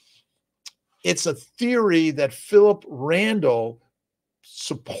because It's a theory that Philip Randall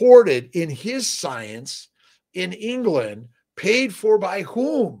supported in his science in England, paid for by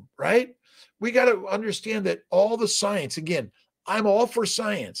whom, right? We got to understand that all the science, again, I'm all for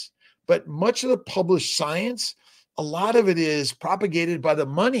science, but much of the published science, a lot of it is propagated by the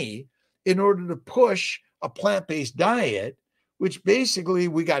money in order to push a plant-based diet, which basically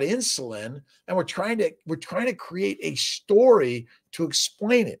we got insulin and we're trying to create a story to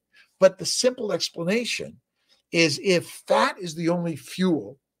explain it. But the simple explanation is if fat is the only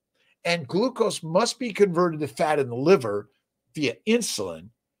fuel and glucose must be converted to fat in the liver via insulin,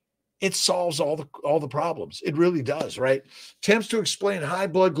 it solves all the problems. It really does, right? Attempts to explain high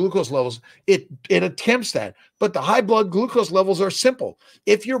blood glucose levels. It attempts that, but the high blood glucose levels are simple.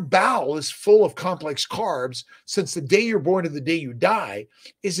 If your bowel is full of complex carbs since the day you're born to the day you die,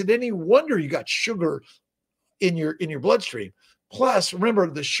 is it any wonder you got sugar in your bloodstream? Plus, remember,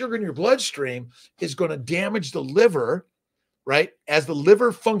 the sugar in your bloodstream is going to damage the liver, right? As the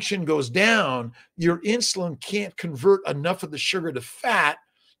liver function goes down, your insulin can't convert enough of the sugar to fat.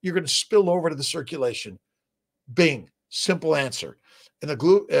 You're going to spill over to the circulation. Bing, simple answer. And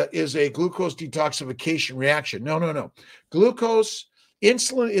the is a glucose detoxification reaction. No.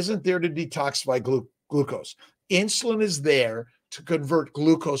 Insulin isn't there to detoxify glucose. Insulin is there to convert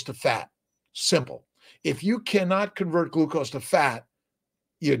glucose to fat. Simple. If you cannot convert glucose to fat,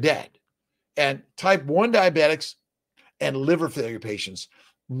 you're dead. And type 1 diabetics and liver failure patients,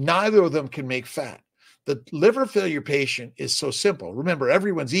 neither of them can make fat. The liver failure patient is so simple. Remember,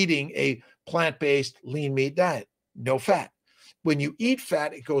 everyone's eating a plant-based lean meat diet, no fat. When you eat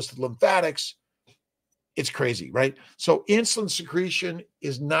fat, it goes to the lymphatics. It's crazy, right? So insulin secretion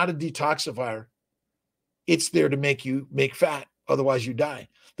is not a detoxifier. It's there to make you make fat. Otherwise, you die.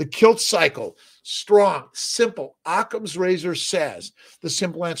 The Kiltz cycle, strong, simple. Occam's razor says the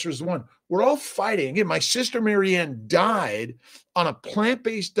simple answer is one. We're all fighting. Again, my sister Marianne died on a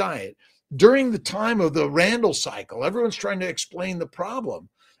plant-based diet during the time of the Randall cycle. Everyone's trying to explain the problem.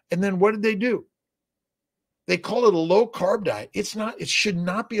 And then what did they do? They call it a low-carb diet. It's not. It should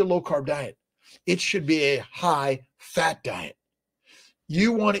not be a low-carb diet. It should be a high-fat diet.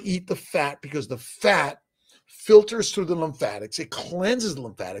 You want to eat the fat because the fat filters through the lymphatics. It cleanses the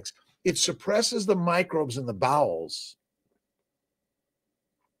lymphatics. It suppresses the microbes in the bowels.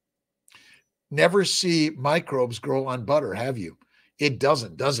 Never see microbes grow on butter, have you? It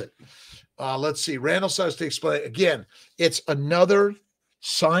doesn't, does it? Let's see. Randall starts to explain. Again, it's another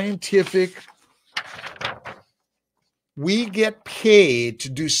scientific. We get paid to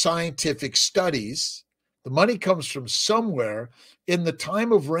do scientific studies. The money comes from somewhere. In the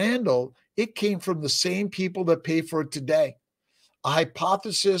time of Randall, it came from the same people that pay for it today. A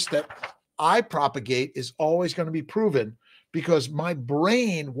hypothesis that I propagate is always going to be proven because my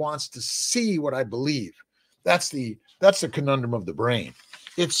brain wants to see what I believe. That's the conundrum of the brain.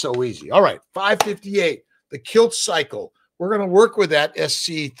 It's so easy. All right, 558, the Kiltz cycle. We're going to work with that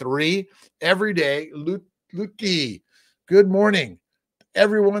SC3 every day. Luki, good morning.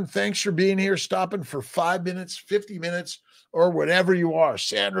 Everyone, thanks for being here, stopping for 5 minutes, 50 minutes, or whatever you are.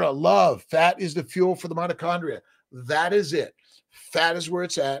 Sandra, love. Fat is the fuel for the mitochondria. That is it. Fat is where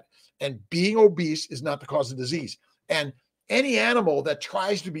it's at. And being obese is not the cause of disease. And any animal that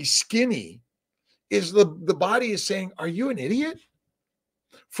tries to be skinny is the body is saying, are you an idiot?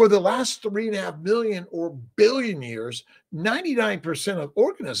 For the last 3.5 million or billion years, 99% of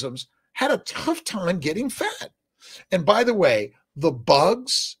organisms had a tough time getting fat. And by the way, the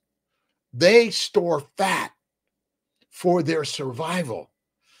bugs, they store fat for their survival.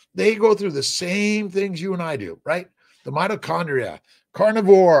 They go through the same things you and I do, right? The mitochondria,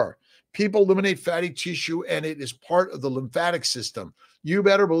 carnivore, people eliminate fatty tissue, and it is part of the lymphatic system. You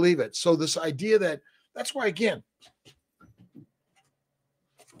better believe it. So this idea that's why, again,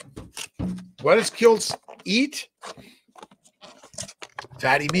 what does Kiltz eat?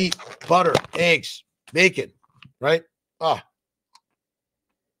 Fatty meat, butter, eggs, bacon, right?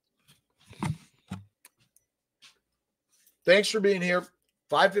 Thanks for being here.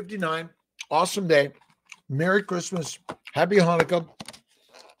 5:59. Awesome day. Merry Christmas. Happy Hanukkah.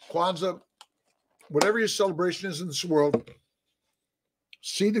 Kwanzaa. Whatever your celebration is in this world,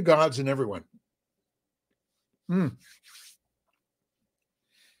 see the gods in everyone.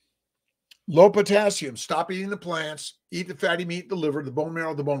 Low potassium. Stop eating the plants. Eat the fatty meat, the liver, the bone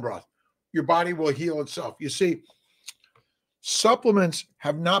marrow, the bone broth. Your body will heal itself. You see, supplements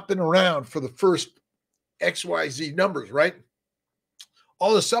have not been around for the first XYZ numbers, right?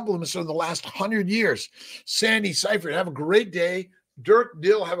 All the supplements are in the last 100 years. Sandy Seifert, have a great day. Dirk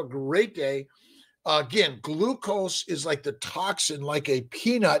Dill, have a great day. Again, glucose is like the toxin, like a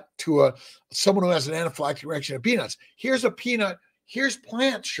peanut to someone who has an anaphylactic reaction to peanuts. Here's a peanut. Here's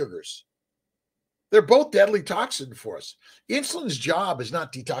plant sugars. They're both deadly toxin for us. Insulin's job is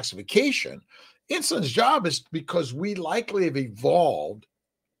not detoxification. Insulin's job is because we likely have evolved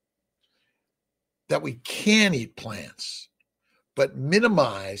that we can eat plants, but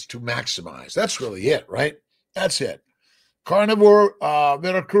minimize to maximize. That's really it, right? That's it. Carnivore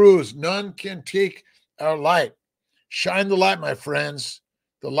Veracruz, none can take our light. Shine the light, my friends.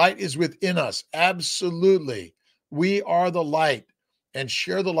 The light is within us. Absolutely. We are the light. And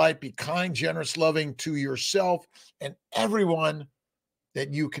share the light. Be kind, generous, loving to yourself and everyone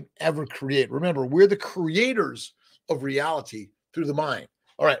that you can ever create. Remember, we're the creators of reality through the mind.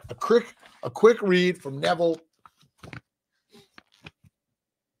 All right, a quick read from Neville.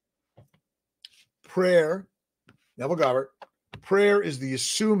 Prayer, Neville Goddard. Prayer is the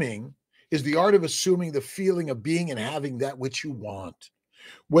art of assuming the feeling of being and having that which you want.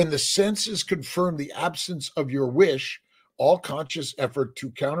 When the senses confirm the absence of your wish, all conscious effort to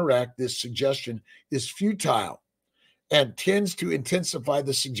counteract this suggestion is futile and tends to intensify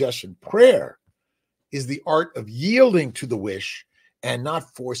the suggestion. Prayer is the art of yielding to the wish and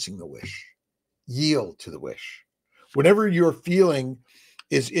not forcing the wish. Yield to the wish. Whenever your feeling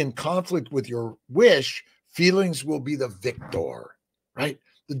is in conflict with your wish, feelings will be the victor, right?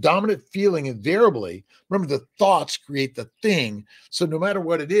 The dominant feeling invariably, remember, the thoughts create the thing. So no matter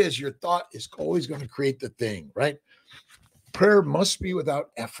what it is, your thought is always going to create the thing, right? Prayer must be without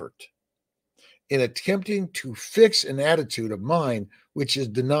effort. In attempting to fix an attitude of mind which is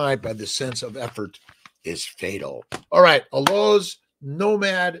denied by the sense of effort is fatal. All right, Aloes,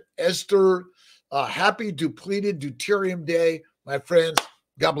 Nomad, Esther, happy depleted deuterium day, my friends.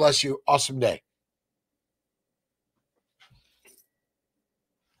 God bless you. Awesome day.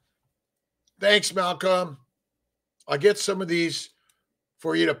 Thanks, Malcolm. I'll get some of these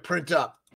for you to print up.